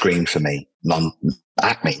 And you screamed for me,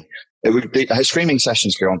 at me. Her screaming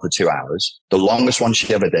sessions go on for 2 hours. The longest one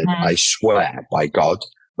she ever did, I swear by God,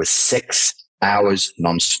 was 6 hours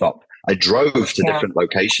non-stop. I drove to different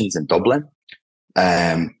locations in Dublin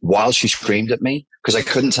while she screamed at me, because I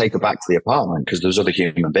couldn't take her back to the apartment because there was other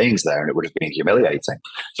human beings there and it would have been humiliating.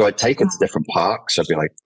 So I'd take her to different parks. I'd be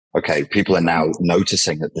like, okay, people are now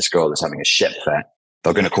noticing that this girl is having a shit fit.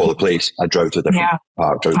 They're going to call the police. I drove to a different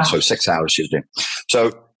park. So 6 hours she was doing.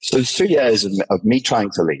 So it's 2 years of me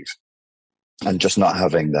trying to leave and just not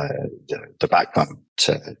having the backbone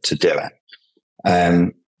to do it.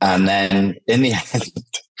 And then in the end,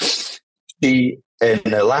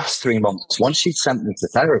 in the last 3 months, once she'd sent me to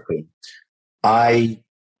therapy, I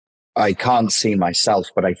can't see myself,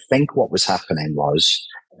 but I think what was happening was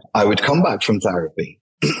I would come back from therapy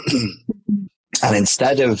and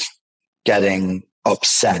instead of getting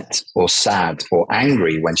upset or sad or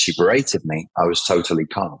angry when she berated me, I was totally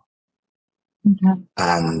calm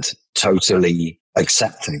and totally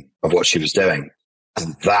accepting of what she was doing.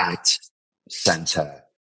 And that sent her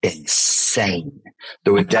insane.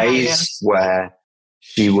 There were days where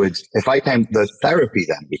she would, the therapy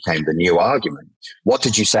then became the new argument. What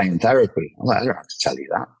did you say in therapy? I'm like, I don't have to tell you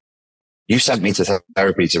that. You sent me to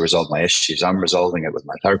therapy to resolve my issues. I'm resolving it with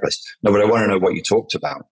my therapist. No, but I want to know what you talked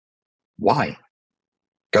about. Why?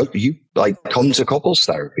 you like come to couples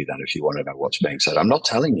therapy then if you want to know what's being said. I'm not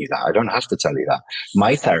telling you that. I don't have to tell you that.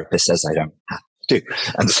 My therapist says I don't have to.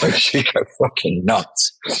 And so she go fucking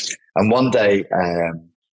nuts. And one day,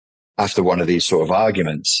 after one of these sort of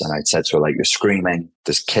arguments, and I'd said to her, like, you're screaming,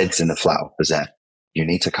 there's kids in the flat opposite. You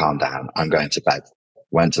need to calm down. I'm going to bed.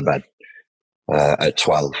 Went to bed at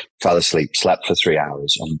 12, fell asleep, slept for 3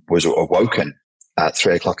 hours, and was awoken at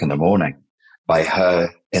 3 o'clock in the morning by her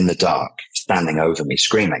in the dark, standing over me,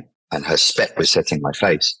 screaming, and her spit was hitting my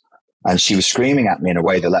face. And she was screaming at me in a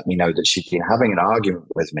way that let me know that she'd been having an argument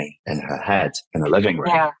with me in her head in the living room.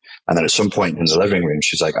 Yeah. And then at some point in the living room,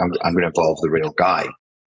 she's like, I'm going to involve the real guy.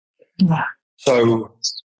 Yeah. So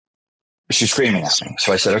she's screaming at me.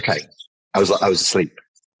 So I said, okay. I was asleep.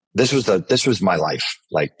 This was my life,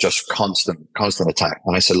 like just constant attack.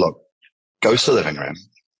 And I said, look, go to the living room.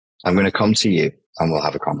 I'm going to come to you and we'll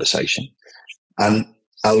have a conversation. And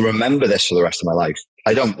I'll remember this for the rest of my life.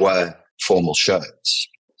 I don't wear formal shirts.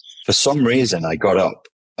 For some reason, I got up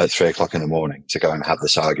at 3 o'clock in the morning to go and have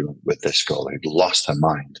this argument with this girl who'd lost her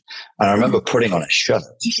mind. And I remember putting on a shirt.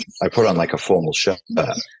 I put on like a formal shirt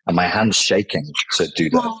and my hands shaking to do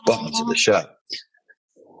the buttons of the shirt.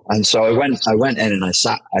 And so I went in and I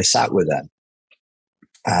sat with her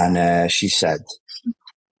and she said,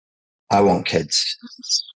 I want kids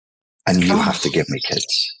and you have to give me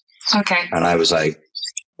kids. Okay. And I was like,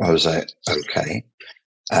 okay.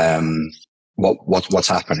 What's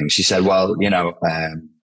happening? She said, well, you know,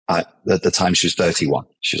 at the time she was 31.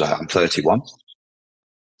 She was like, I'm 31.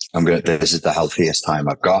 This is the healthiest time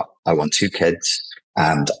I've got. I want 2 kids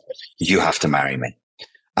and you have to marry me.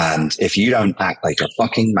 And if you don't act like a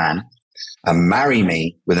fucking man and marry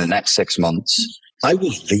me within the next 6 months, I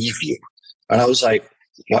will leave you. And I was like,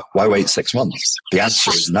 why wait 6 months? The answer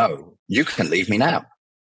is no. You can leave me now.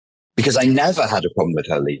 Because I never had a problem with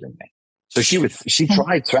her leaving me. So she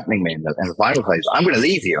tried threatening me in the final phase. I'm going to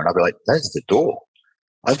leave you. And I'll be like, there's the door.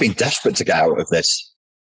 I've been desperate to get out of this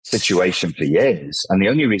situation for years. And the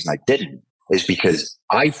only reason I didn't is because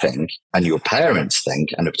I think, and your parents think,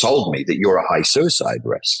 and have told me that you're a high suicide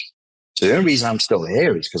risk. So the only reason I'm still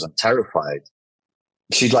here is because I'm terrified.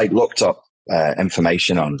 She'd like looked up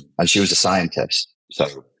information on, and she was a scientist.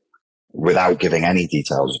 So without giving any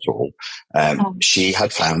details at all, she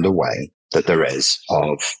had found a way that there is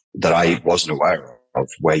that I wasn't aware of,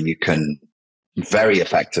 where you can very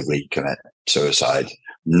effectively commit suicide.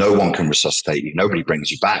 No one can resuscitate you. Nobody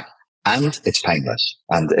brings you back. And it's painless.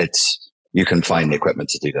 And you can find the equipment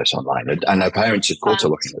to do this online. And our parents had got to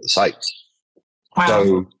looking at the site. Wow.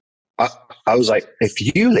 So I was like,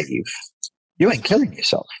 if you leave, you ain't killing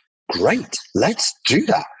yourself. Great. Let's do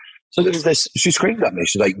that. So there was this, she screamed at me.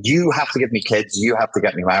 She's like, you have to give me kids. You have to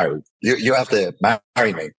get me married. You have to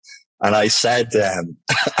marry me. And I said,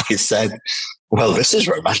 well, this is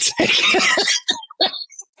romantic,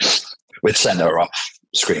 which sent her off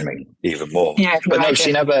screaming even more. Yeah, but no,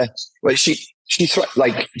 she never, well, she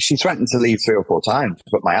threatened to leave 3 or 4 times,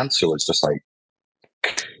 but my answer was just like,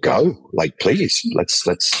 go, like, please, let's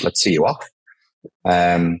see you off.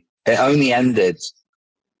 It only ended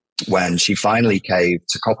when she finally caved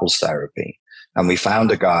to couples therapy, and we found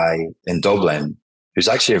a guy in Dublin who's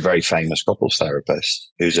actually a very famous couples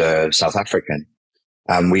therapist, who's a South African.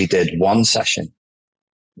 And we did one session,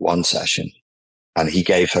 and he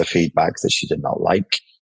gave her feedback that she did not like.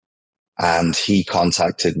 And he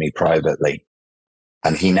contacted me privately,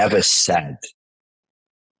 and he never said,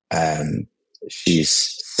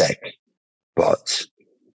 she's sick, but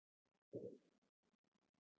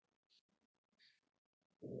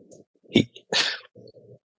he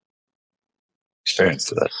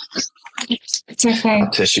experienced this. It's okay.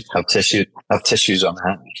 Have tissues on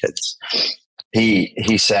hand, kids.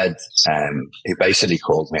 He said, he basically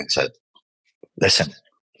called me and said, listen,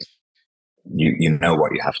 you know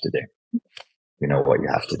what you have to do. You know what you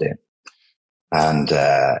have to do. And,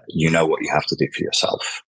 you know what you have to do for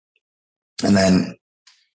yourself. And then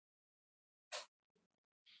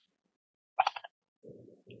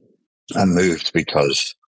I moved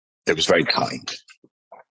because it was very kind.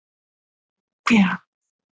 Yeah.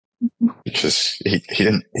 Because he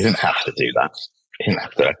didn't have to do that. He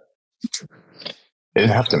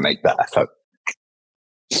didn't have to make that effort.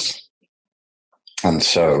 And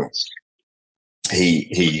so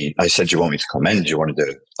I said, do you want me to come in?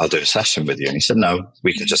 I'll do a session with you. And he said, no,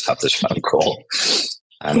 we can just have this phone call.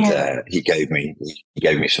 And he gave me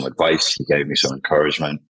some advice. He gave me some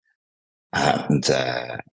encouragement. And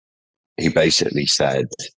he basically said,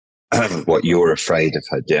 what you're afraid of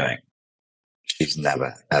her doing, she's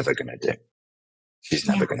never, ever going to do. She's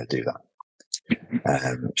never going to do that.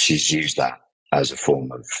 She's used that as a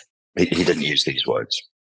form of, he didn't use these words,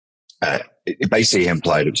 it basically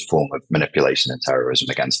implied it was a form of manipulation and terrorism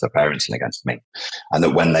against their parents and against me. And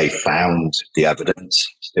that when they found the evidence,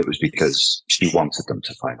 it was because she wanted them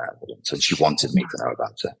to find that evidence and she wanted me to know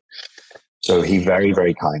about it. So he very,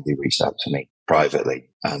 very kindly reached out to me privately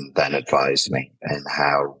and then advised me in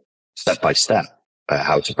how, step by step,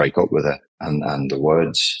 how to break up with her and the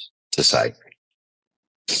words to say.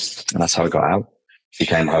 And that's how I got out. She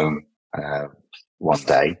came home one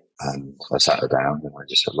day and I sat her down and I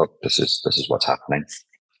just said, look, this is what's happening.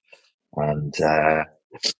 And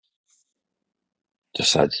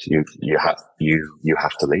just said, you have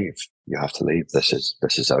to leave. You have to leave. This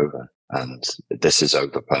is over. And this is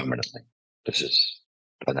over permanently.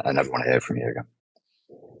 I never want to hear from you again.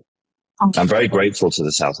 I'm very grateful to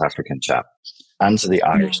the South African chap and to the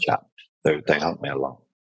Irish chap. They helped me a lot.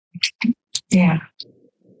 Yeah.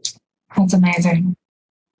 That's amazing.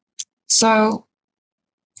 So,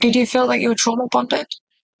 did you feel like you were trauma bonded?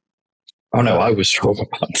 Oh no, I was trauma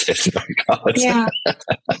bonded. Oh my God. Yeah.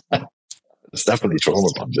 It's definitely trauma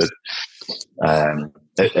bonded.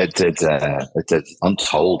 It did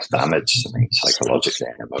untold damage to me psychologically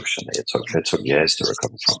and emotionally. It took years to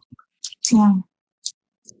recover from. Yeah.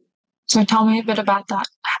 So tell me a bit about that.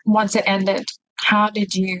 Once it ended, how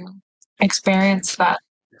did you experience that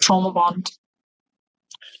trauma bond?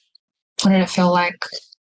 What did it feel like?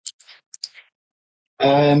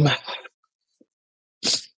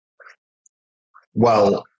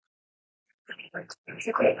 Well,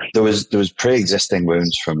 there was pre-existing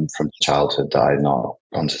wounds from childhood that I had not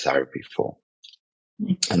gone to therapy for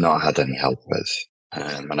and not had any help with.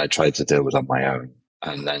 And I tried to deal with on my own.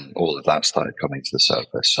 And then all of that started coming to the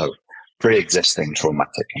surface. So pre-existing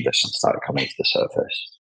traumatic conditions started coming to the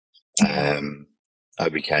surface. I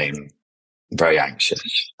became very anxious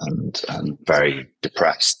and very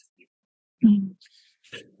depressed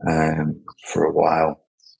for a while.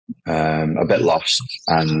 A bit lost,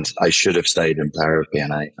 and I should have stayed in therapy,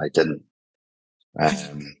 and I didn't. I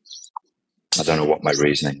don't know what my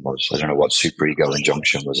reasoning was. I don't know what superego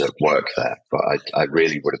injunction was at work there, but I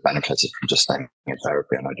really would have benefited from just staying in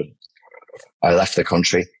therapy, and I didn't. I left the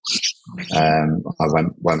country. I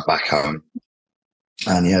went back home,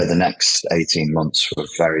 and yeah, the next 18 months were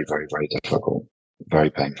very, very, very difficult, very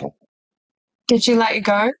painful. Did she let you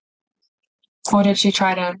go, or did she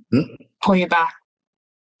try to pull you back?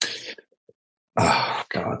 Oh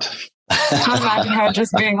God! I can't imagine her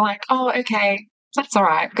just being like, "Oh, okay, that's all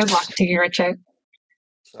right. Good luck to you, Richard."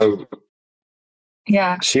 So,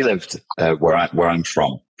 yeah, she lived where I'm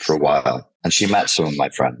from for a while, and she met some of my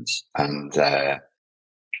friends. And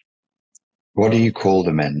what do you call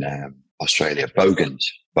them in Australia?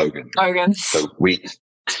 Bogans. Bogans. So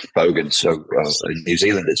bogans. So in New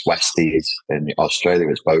Zealand it's Westies. In Australia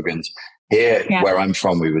it's bogans. Here, where I'm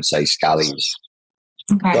from, we would say scallies.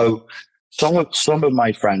 Okay. So some of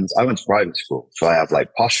my friends, I went to private school, so I have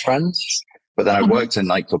like posh friends, but then I worked in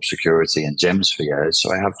nightclub security and gyms for years,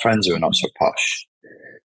 so I have friends who are not so posh.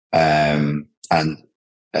 And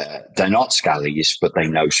they're not scallies, but they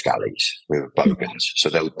know scallies. We were bogans, so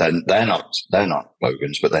they're not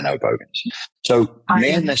bogans, but they know bogans. So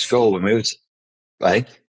me and this girl, when we were,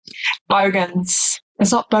 Bogans.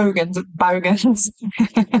 It's not bogans, it's bogans.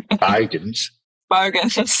 Bogans.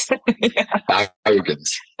 Bogans. Yeah.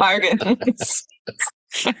 Bogans. Bogans.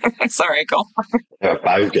 Sorry, go on. Yeah,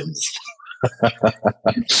 bogans.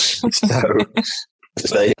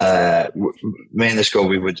 So me and this girl,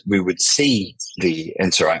 we would see the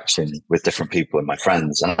interaction with different people and my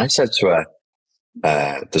friends. And I said to her,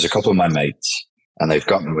 there's a couple of my mates and they've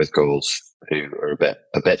gotten with girls who are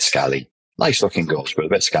a bit scally, nice looking girls, but a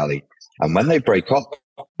bit scally. And when they break up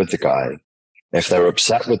with the guy, if they're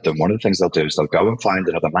upset with them, one of the things they'll do is they'll go and find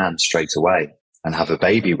another man straight away and have a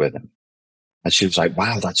baby with him. And she was like,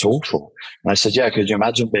 wow, that's awful. And I said, yeah, could you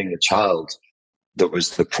imagine being a child that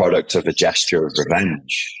was the product of a gesture of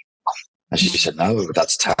revenge? And she said, no,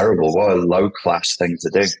 that's terrible. What a low class thing to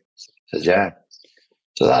do. I said, yeah.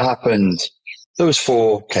 So that happened. There was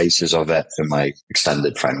 4 cases of it in my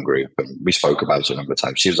extended friend group, and we spoke about it a number of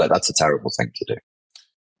times. She was like, that's a terrible thing to do.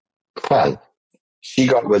 Well, she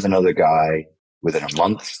got with another guy within a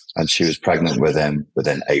month, and she was pregnant with him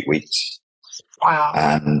within 8 weeks. Wow.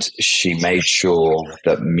 And she made sure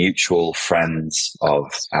that mutual friends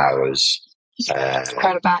of ours,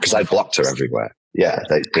 because I blocked her everywhere. Yeah,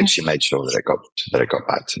 she made sure that it got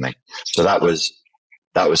back to me. So that was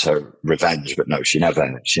her revenge. But no, she never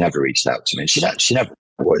reached out to me. She never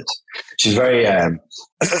would. She's very.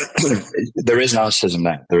 There is narcissism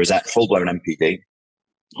there. There is that full blown NPD,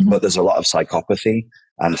 but there's a lot of psychopathy,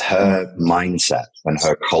 and her mindset and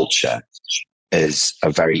her culture is a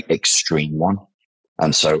very extreme one.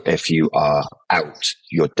 And so if you are out,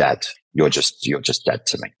 you're dead. You're just dead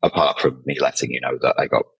to me. Apart from me letting you know that I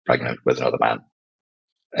got pregnant with another man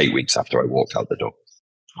 8 weeks after I walked out the door.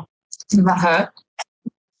 Did that hurt?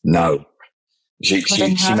 No. She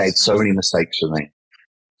made so many mistakes for me.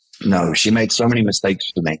 No, she made so many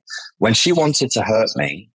mistakes for me. When she wanted to hurt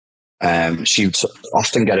me, she would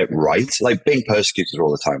often get it right. Like being persecuted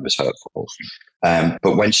all the time was hurtful.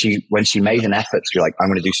 But when she made an effort to be like, I'm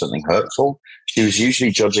going to do something hurtful, she was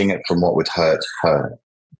usually judging it from what would hurt her.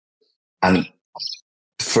 And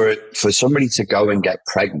for somebody to go and get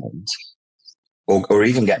pregnant or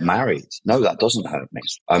even get married, no, that doesn't hurt me.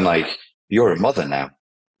 I'm like, you're a mother now.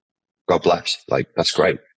 God bless. Like, that's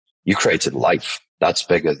great. You created life. That's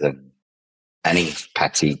bigger than any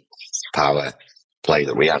petty power play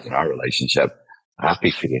that we had in our relationship.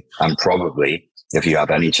 Happy for you. And probably if you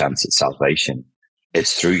have any chance at salvation,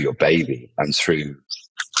 it's through your baby and through,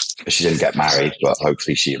 she didn't get married, but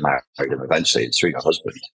hopefully she married him eventually. It's through your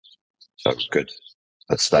husband. So good.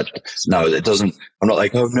 That's that. No, it doesn't. I'm not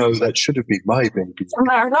like, oh no, that should have been my baby.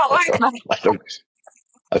 No, not like that.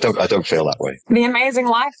 I don't feel that way. The amazing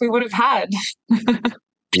life we would have had.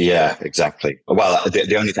 Yeah, exactly. Well,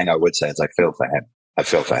 the only thing I would say is I feel for him. I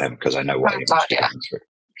feel for him because I know what he must be going through.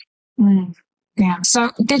 Yeah.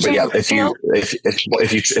 So did you? Yeah, if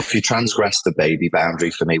you transgress the baby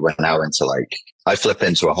boundary for me, we're now into like I flip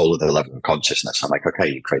into a whole other level of consciousness. I'm like, okay,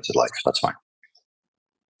 you created life. That's fine.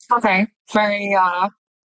 Okay. Very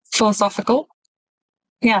philosophical.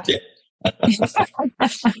 Yeah.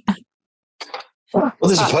 Well,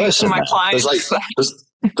 there's a person. There's like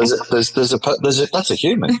that's a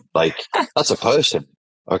human. Like that's a person.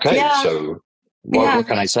 Okay, yeah. So what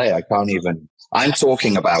can I say? I can't even. I'm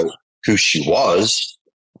talking about who she was.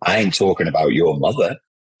 I ain't talking about your mother.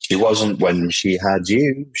 She wasn't when she had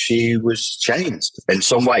you. She was changed in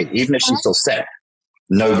some way. Even if she's still sick,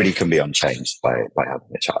 nobody can be unchanged by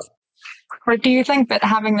having a child. Or do you think that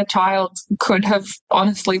having the child could have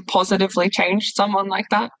honestly positively changed someone like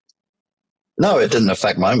that? No, it didn't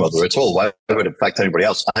affect my mother at all. Why would it affect anybody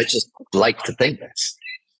else? I just like to think this.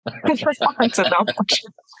 I do think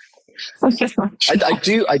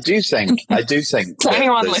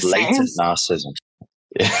there's latent narcissism.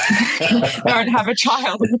 Don't have a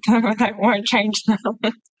child that won't change them.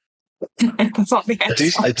 That's not the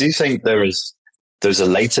answer. I do think there's a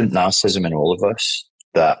latent narcissism in all of us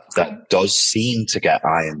that does seem to get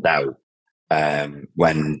ironed out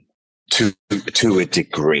when to a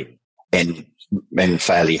degree in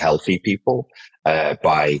fairly healthy people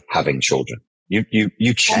by having children.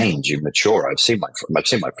 You change, you mature. I've seen my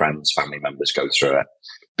friends, family members go through it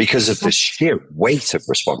because of the sheer weight of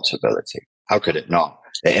responsibility. How could it not?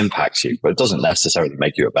 It impacts you, but it doesn't necessarily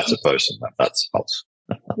make you a better person. That's false.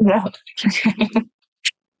 Yeah.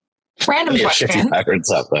 Random question. Shitty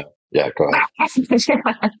parents out there. Yeah, go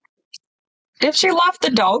ahead. Did she love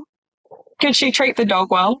the dog? Did she treat the dog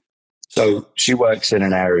well? So she works in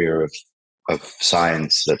an area of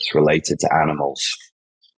science that's related to animals.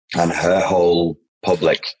 And her whole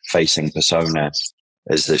public-facing persona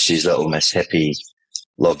is that she's little Miss Hippie,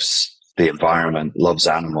 loves the environment, loves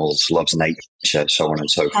animals, loves nature, so on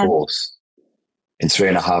and so forth. In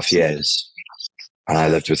 3.5 years, and I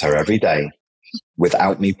lived with her every day,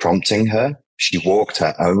 without me prompting her, she walked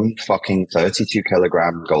her own fucking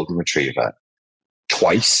 32-kilogram golden retriever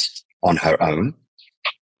twice on her own.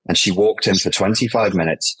 And she walked in for 25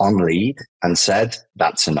 minutes on lead and said,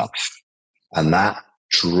 that's enough. And that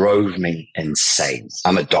drove me insane.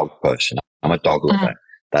 I'm a dog person. I'm a dog lover.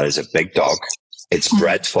 That is a big dog. It's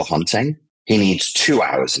bred for hunting. He needs 2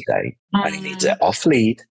 hours a day and he needs it off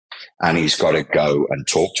lead. And he's got to go and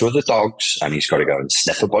talk to other dogs and he's got to go and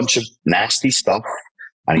sniff a bunch of nasty stuff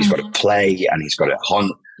and he's got to play and he's got to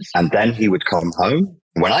hunt. And then he would come home.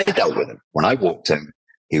 When I dealt with him, when I walked him,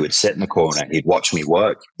 he would sit in the corner. He'd watch me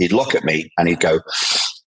work. He'd look at me and he'd go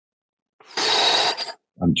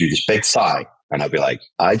and do this big sigh. And I'd be like,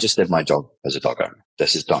 I just did my job as a dog owner.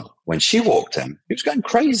 This is done. When she walked in, he was going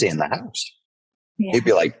crazy in the house. Yeah. He'd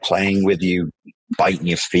be like playing with you, biting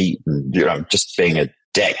your feet and, just being a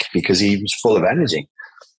dick because he was full of energy.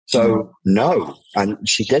 So no, and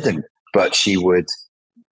she didn't, but she would,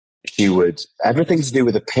 everything to do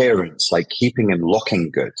with appearance, like keeping him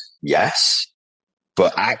looking good. Yes.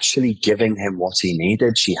 But actually giving him what he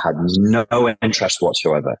needed, she had no interest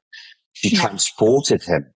whatsoever. She transported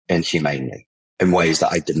him inhumanely in ways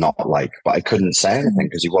that I did not like, but I couldn't say anything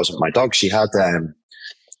because he wasn't my dog. She had,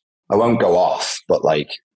 I won't go off, but like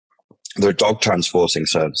there are dog transporting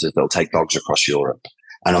services. They'll take dogs across Europe.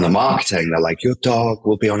 And on the marketing, they're like, your dog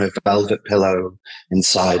will be on a velvet pillow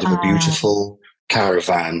inside of a beautiful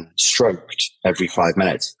caravan stroked every 5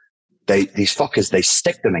 minutes. These fuckers, they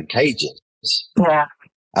stick them in cages. Yeah.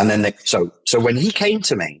 And then so when he came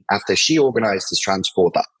to me after she organized his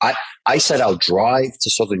transport, I said, I'll drive to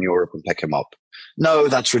Southern Europe and pick him up. No,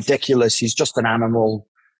 that's ridiculous. He's just an animal.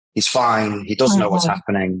 He's fine. He doesn't know what's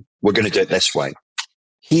happening. We're going to do it this way.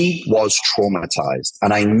 He was traumatized.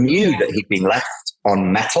 And I knew that he'd been left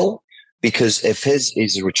on metal because if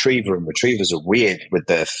he's a retriever, and retrievers are weird with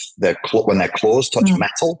when their claws touch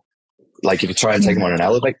metal, like if you try and take them on an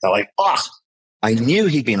elevator, they're like, ah. I knew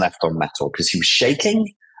he'd been left on metal because he was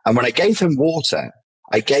shaking. And when I gave him water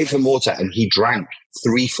and he drank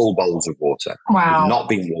 3 full bowls of water. Wow. He'd not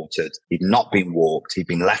been watered. He'd not been walked. He'd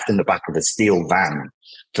been left in the back of a steel van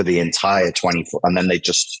for the entire 24. And then they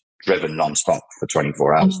just driven nonstop for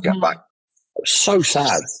 24 hours to get back. I was so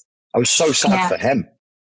sad. I was so sad for him.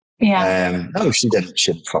 Yeah. No, she didn't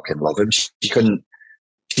fucking love him. She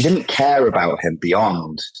didn't care about him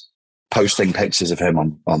beyond posting pictures of him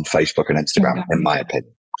on Facebook and Instagram, in my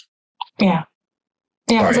opinion. Yeah.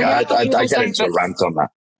 Yeah. Sorry, I get into a rant on that.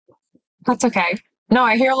 That's okay. No,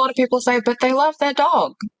 I hear a lot of people say, but they love their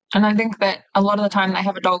dog. And I think that a lot of the time they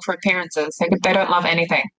have a dog for appearances. They don't love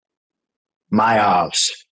anything. My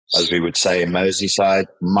arse, as we would say in Merseyside,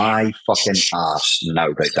 my fucking arse.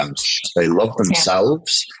 No, they don't. They love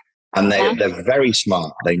themselves and they're very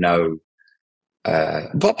smart. They know.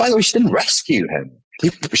 But by the way, she didn't rescue him.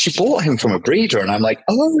 She bought him from a breeder, and I'm like,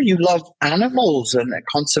 oh, you love animals and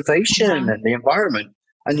conservation and the environment,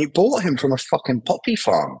 and you bought him from a fucking puppy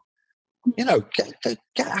farm. You know, get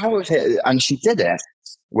out of here. And she did it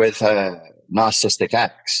with her narcissistic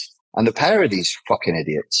ex, and the pair of these fucking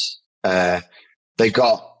idiots, they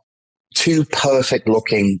got 2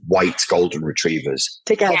 perfect-looking white golden retrievers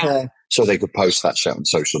together so they could post that shit on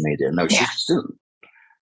social media. No, she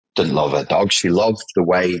didn't love her dog. She loved the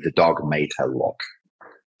way the dog made her look.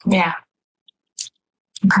 Yeah.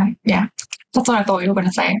 Okay. Yeah. That's what I thought you were going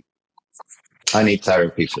to say. I need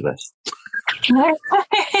therapy for this.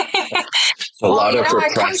 It's a lot of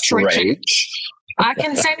repressed rage. I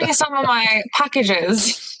can send you some of my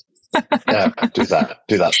packages. Yeah, do that.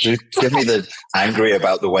 Give me the angry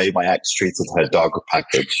about the way my ex treated her dog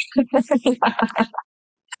package.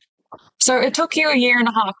 So it took you 1.5 years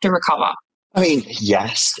to recover. I mean,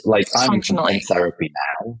 yes. Like I'm in therapy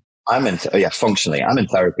now. Functionally, I'm in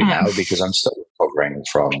therapy now because I'm still recovering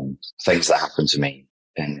from things that happened to me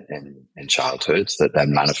in childhood that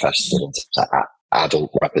then manifested into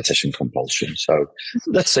adult repetition compulsion. So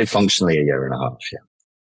let's say functionally 1.5 years.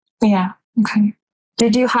 Yeah. Okay.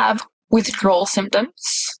 Did you have withdrawal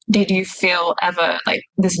symptoms? Did you feel ever like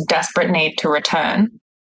this desperate need to return?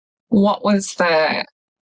 What was the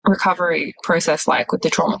recovery process like with the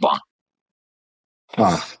trauma bond?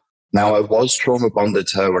 Now, I was trauma bonded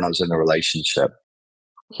to her when I was in a relationship.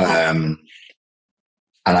 And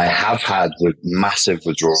I have had massive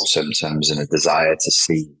withdrawal symptoms and a desire to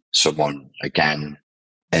see someone again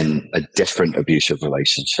in a different abusive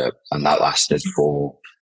relationship. And that lasted for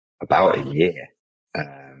about 1 year,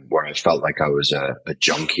 where I felt like I was a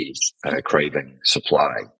junkie craving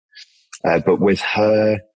supply. But with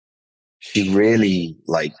her, she really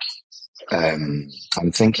I'm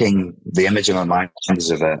thinking the image in my mind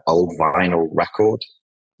is of an old vinyl record.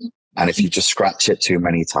 And if you just scratch it too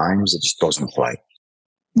many times, it just doesn't play.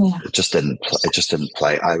 Yeah. It just didn't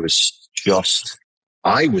play. I was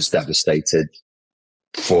devastated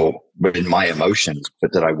in my emotions,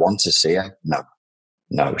 but did I want to see her?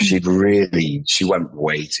 No, she went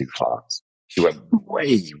way too far. She went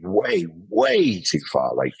way, way, way too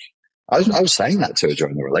far. Like I was saying that to her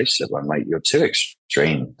during the relationship. I'm like, you're too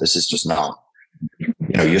extreme. This is just not,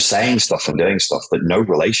 you're saying stuff and doing stuff that no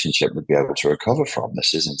relationship would be able to recover from.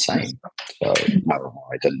 This is insane. So no,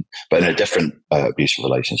 I didn't. But in a different abusive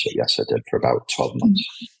relationship, yes, I did for about 12 months.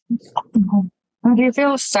 Mm-hmm. Do you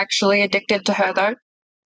feel sexually addicted to her though?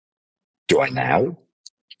 Do I now?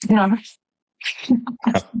 No.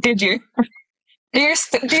 Did you? Do you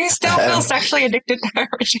still feel sexually addicted to her?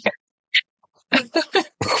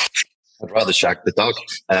 I'd rather shag the dog.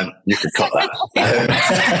 You could cut that.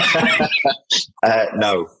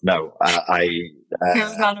 No.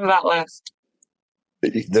 There's none of that left.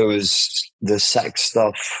 There was the sex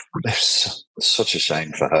stuff. It's such a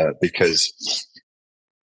shame for her because,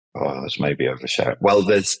 it's maybe oversharing. Well,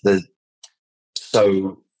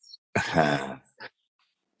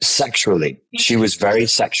 sexually, she was very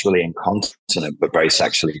sexually incontinent, but very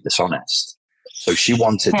sexually dishonest. So she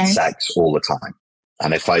wanted sex all the time.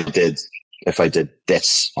 And if I did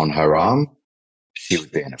this on her arm, she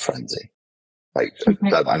would be in a frenzy.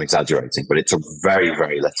 I'm exaggerating, but it took very,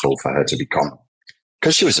 very little for her to become,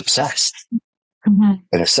 because she was obsessed. in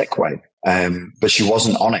a sick way. But she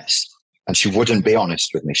wasn't honest, and she wouldn't be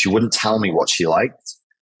honest with me. She wouldn't tell me what she liked.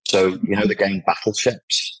 So, you know, the game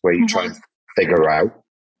Battleships, where you try and figure out,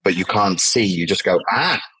 but you can't see. You just go,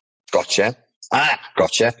 gotcha.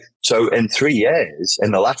 Gotcha. So in 3 years,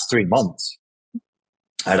 in the last 3 months,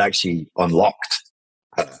 I'd actually unlocked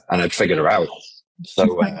her and I'd figured her out.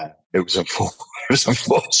 So it was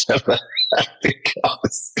unfortunate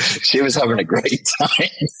because she was having a great time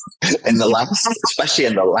especially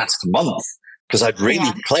in the last month, because I'd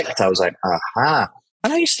really clicked. I was like, aha.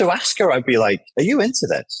 And I used to ask her, I'd be like, are you into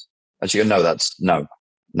this? And she'd go, no,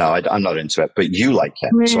 I'm not into it, but you like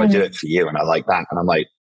it. Really? So I do it for you. And I like that. And I'm like,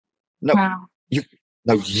 no,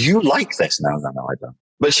 you like this. No, I don't.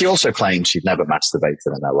 But she also claimed she'd never masturbated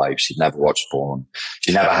in her life. She'd never watched porn.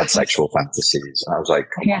 She never had sexual fantasies. And I was like,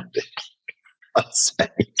 come on, dude. God's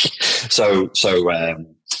sake. So,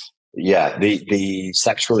 the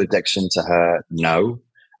sexual addiction to her, no.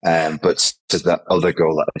 But to that other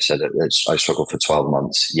girl that I said, I struggled for 12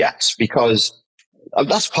 months. Yes, because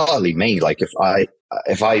that's partly me. Like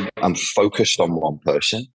if I am focused on one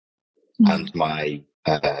person and my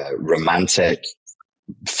romantic,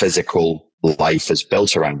 physical life is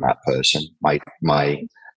built around that person, my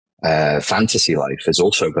fantasy life is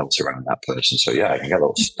also built around that person. So I can get a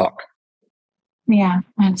little stuck. Yeah,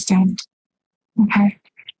 I understand. Okay.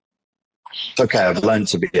 It's okay. I've learned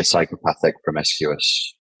to be a psychopathic,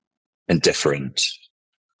 promiscuous, indifferent.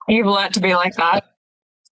 You've learned to be like that.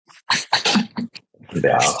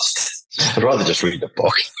 Yeah. I'd rather just read the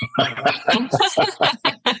book.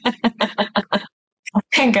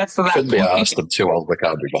 Can get to that. Shouldn't be asked. I'm too old. I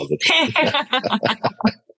can't be bothered.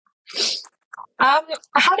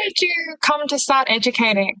 How did you come to start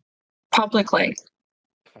educating publicly?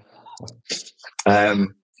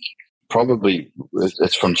 Probably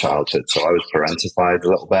it's from childhood. So I was parentified a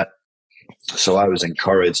little bit. So I was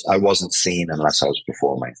encouraged. I wasn't seen unless I was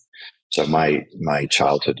performing. So my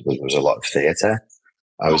childhood was a lot of theatre.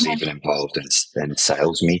 I was even involved in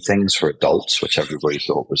sales meetings for adults, which everybody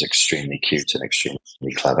thought was extremely cute and extremely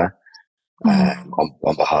clever.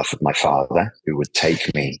 On behalf of my father, who would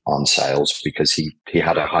take me on sales because he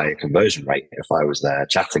had a higher conversion rate if I was there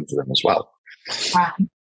chatting to them as well. Wow.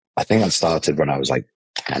 I think that started when I was like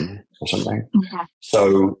 10 or something. Mm-hmm.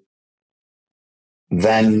 So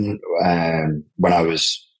then when I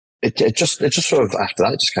was, it just sort of after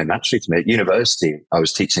that, it just came naturally to me. At university, I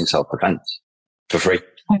was teaching self-defense for free.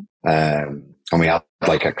 And we had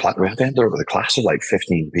like we ended up with a class of like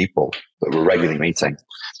 15 people that were regularly meeting.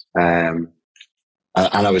 And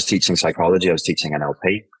I was teaching psychology. I was teaching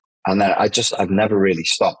NLP. And then I've never really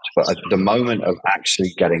stopped. But at the moment of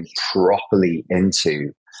actually getting properly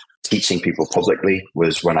into teaching people publicly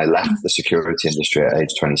was when I left the security industry at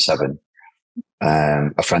age 27.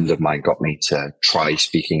 A friend of mine got me to try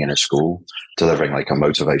speaking in a school, delivering like a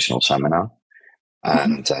motivational seminar.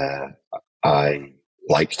 And I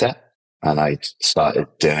liked it. And I started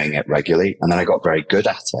doing it regularly. And then I got very good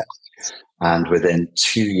at it. And within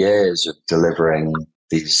 2 years of delivering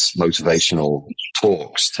these motivational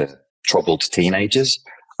talks to troubled teenagers,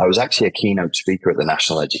 I was actually a keynote speaker at the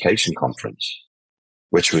National Education Conference,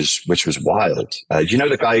 which was wild. You know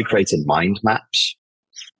the guy who created mind maps?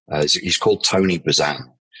 He's called Tony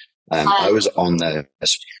Bazan. I was on the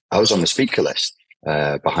speaker list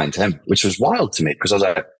behind him, which was wild to me because I was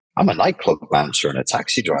like, I'm a nightclub bouncer and a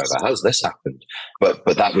taxi driver. How's this happened? But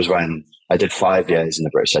that was when I did 5 years in the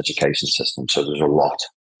British education system. So there's a lot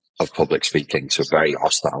of public speaking to very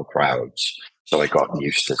hostile crowds. So I got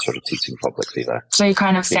used to sort of teaching publicly there. So you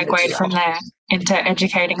kind of segued from there into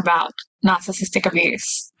educating about narcissistic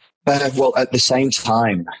abuse. Well, at the same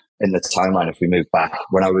time, in the timeline, if we move back,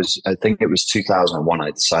 I think it was 2001,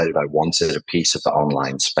 I decided I wanted a piece of the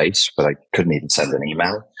online space, but I couldn't even send an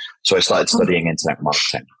email. So I started studying internet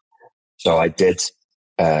marketing. So I did,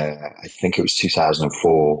 I think it was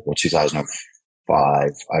 2004 or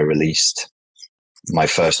 2005, I released my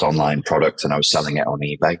first online product and I was selling it on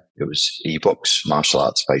eBay. It was ebooks, martial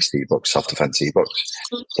arts based ebooks, self-defense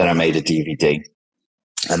ebooks. Then I made a DVD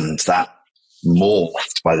and that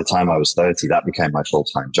morphed. By the time I was 30, that became my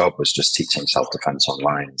full-time job, was just teaching self-defense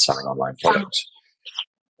online and selling online products.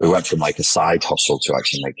 We went from like a side hustle to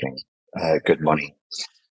actually making good money.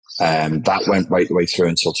 That went right the way through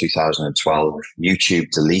until 2012.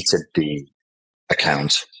 YouTube deleted the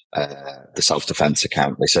account, the self-defense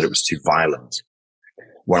account. They said it was too violent.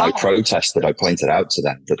 When I protested, I pointed out to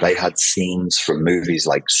them that they had scenes from movies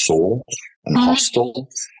like Saw and Hostel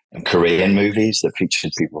and Korean movies that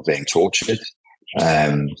featured people being tortured.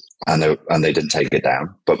 And they didn't take it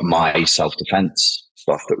down. But my self-defense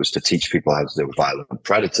stuff that was to teach people how to deal with violent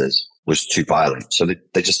predators was too violent. So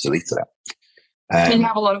they just deleted it. Did you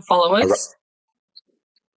have a lot of followers?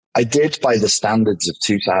 I did by the standards of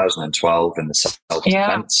 2012 in the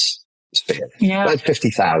self-defense sphere. Yeah. About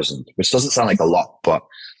 50,000, which doesn't sound like a lot, but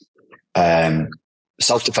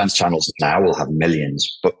self-defense channels now will have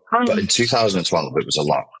millions. But in 2012, it was a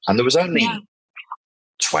lot. And there was only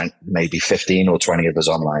 20, maybe 15 or 20 of us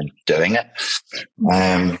online doing it.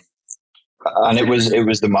 And it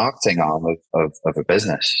was the marketing arm of a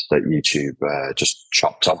business that YouTube just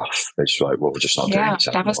chopped off. It's like, well, we're just not doing it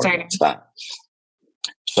anymore. Devastating. That.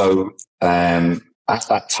 So at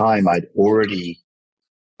that time, I'd already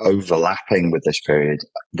overlapping with this period.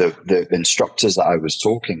 The instructors that I was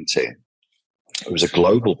talking to, it was a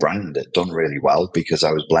global brand that done really well because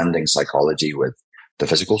I was blending psychology with the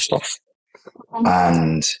physical stuff.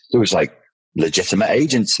 And there was like legitimate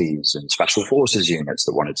agencies and special forces units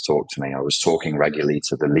that wanted to talk to me. I was talking regularly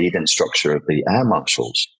to the lead instructor of the air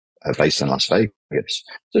marshals based in Las Vegas.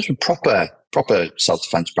 This was proper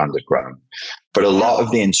self-defense brand had grown. But a lot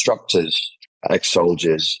of the instructors,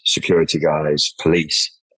 ex-soldiers, security guys, police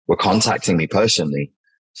were contacting me personally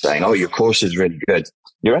saying, oh, your course is really good.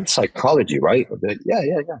 You're in psychology, right? Like, yeah.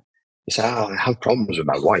 They say, oh, I have problems with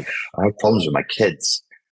my wife. I have problems with my kids.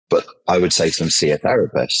 But I would say to them, see a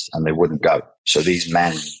therapist, and they wouldn't go. So these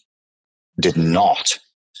men did not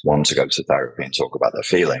want to go to therapy and talk about their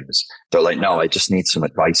feelings. They're like, no, I just need some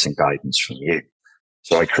advice and guidance from you.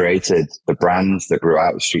 So I created the brand that grew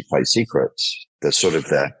out of Street Fight Secrets. The sort of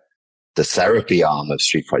the therapy arm of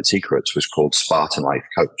Street Fight Secrets was called Spartan Life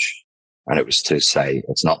Coach. And it was to say,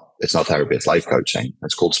 it's not therapy, it's life coaching.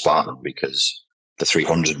 It's called Spartan because the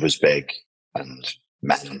 300 was big and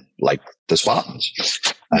men like the Spartans.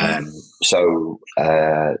 So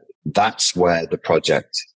that's where the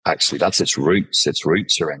project actually, that's its roots. Its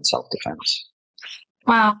roots are in self-defense.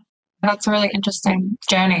 Wow. That's a really interesting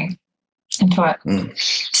journey into it.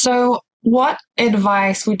 So what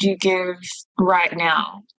advice would you give right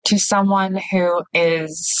now to someone who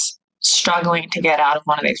is struggling to get out of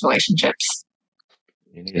one of these relationships?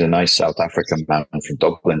 You need a nice South African man from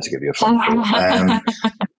Dublin to give you a phone call.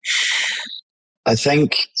 I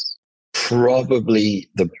think probably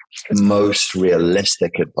the most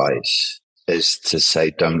realistic advice is to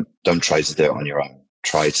say, don't try to do it on your own.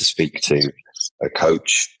 Try to speak to a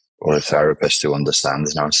coach or a therapist who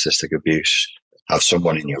understands narcissistic abuse. Have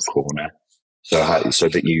someone in your corner. So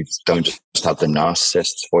that you don't just have the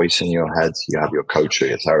narcissist's voice in your head, you have your coach or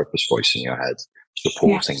your therapist's voice in your head,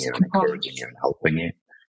 supporting you and encouraging you and helping you.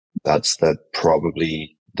 That's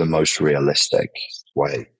probably the most realistic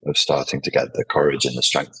way of starting to get the courage and the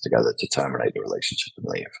strength together to terminate the relationship and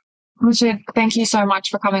leave. Richard, thank you so much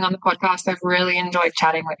for coming on the podcast. I've really enjoyed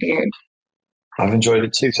chatting with you. I've enjoyed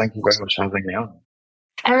it too. Thank you very much for having me on.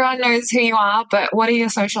 Everyone knows who you are, but what are your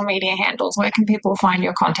social media handles? Where can people find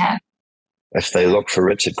your content? If they look for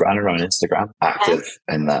Richard Grannon on Instagram, active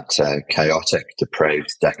in that chaotic,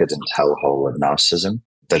 depraved, decadent hellhole of narcissism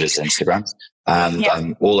that is Instagram. And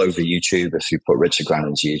I'm all over YouTube. If you put Richard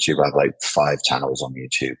Grannon's YouTube, I have like 5 channels on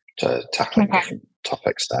YouTube to tackle different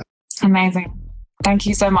topics there. Amazing. Thank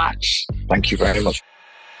you so much. Thank you very much.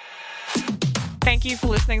 Thank you for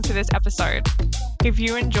listening to this episode. If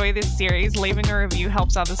you enjoy this series, leaving a review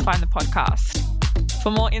helps others find the podcast.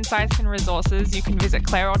 For more insights and resources, you can visit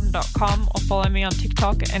claireauden.com or follow me on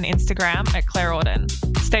TikTok and Instagram at claireauden.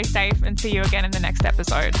 Stay safe and see you again in the next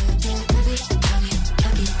episode.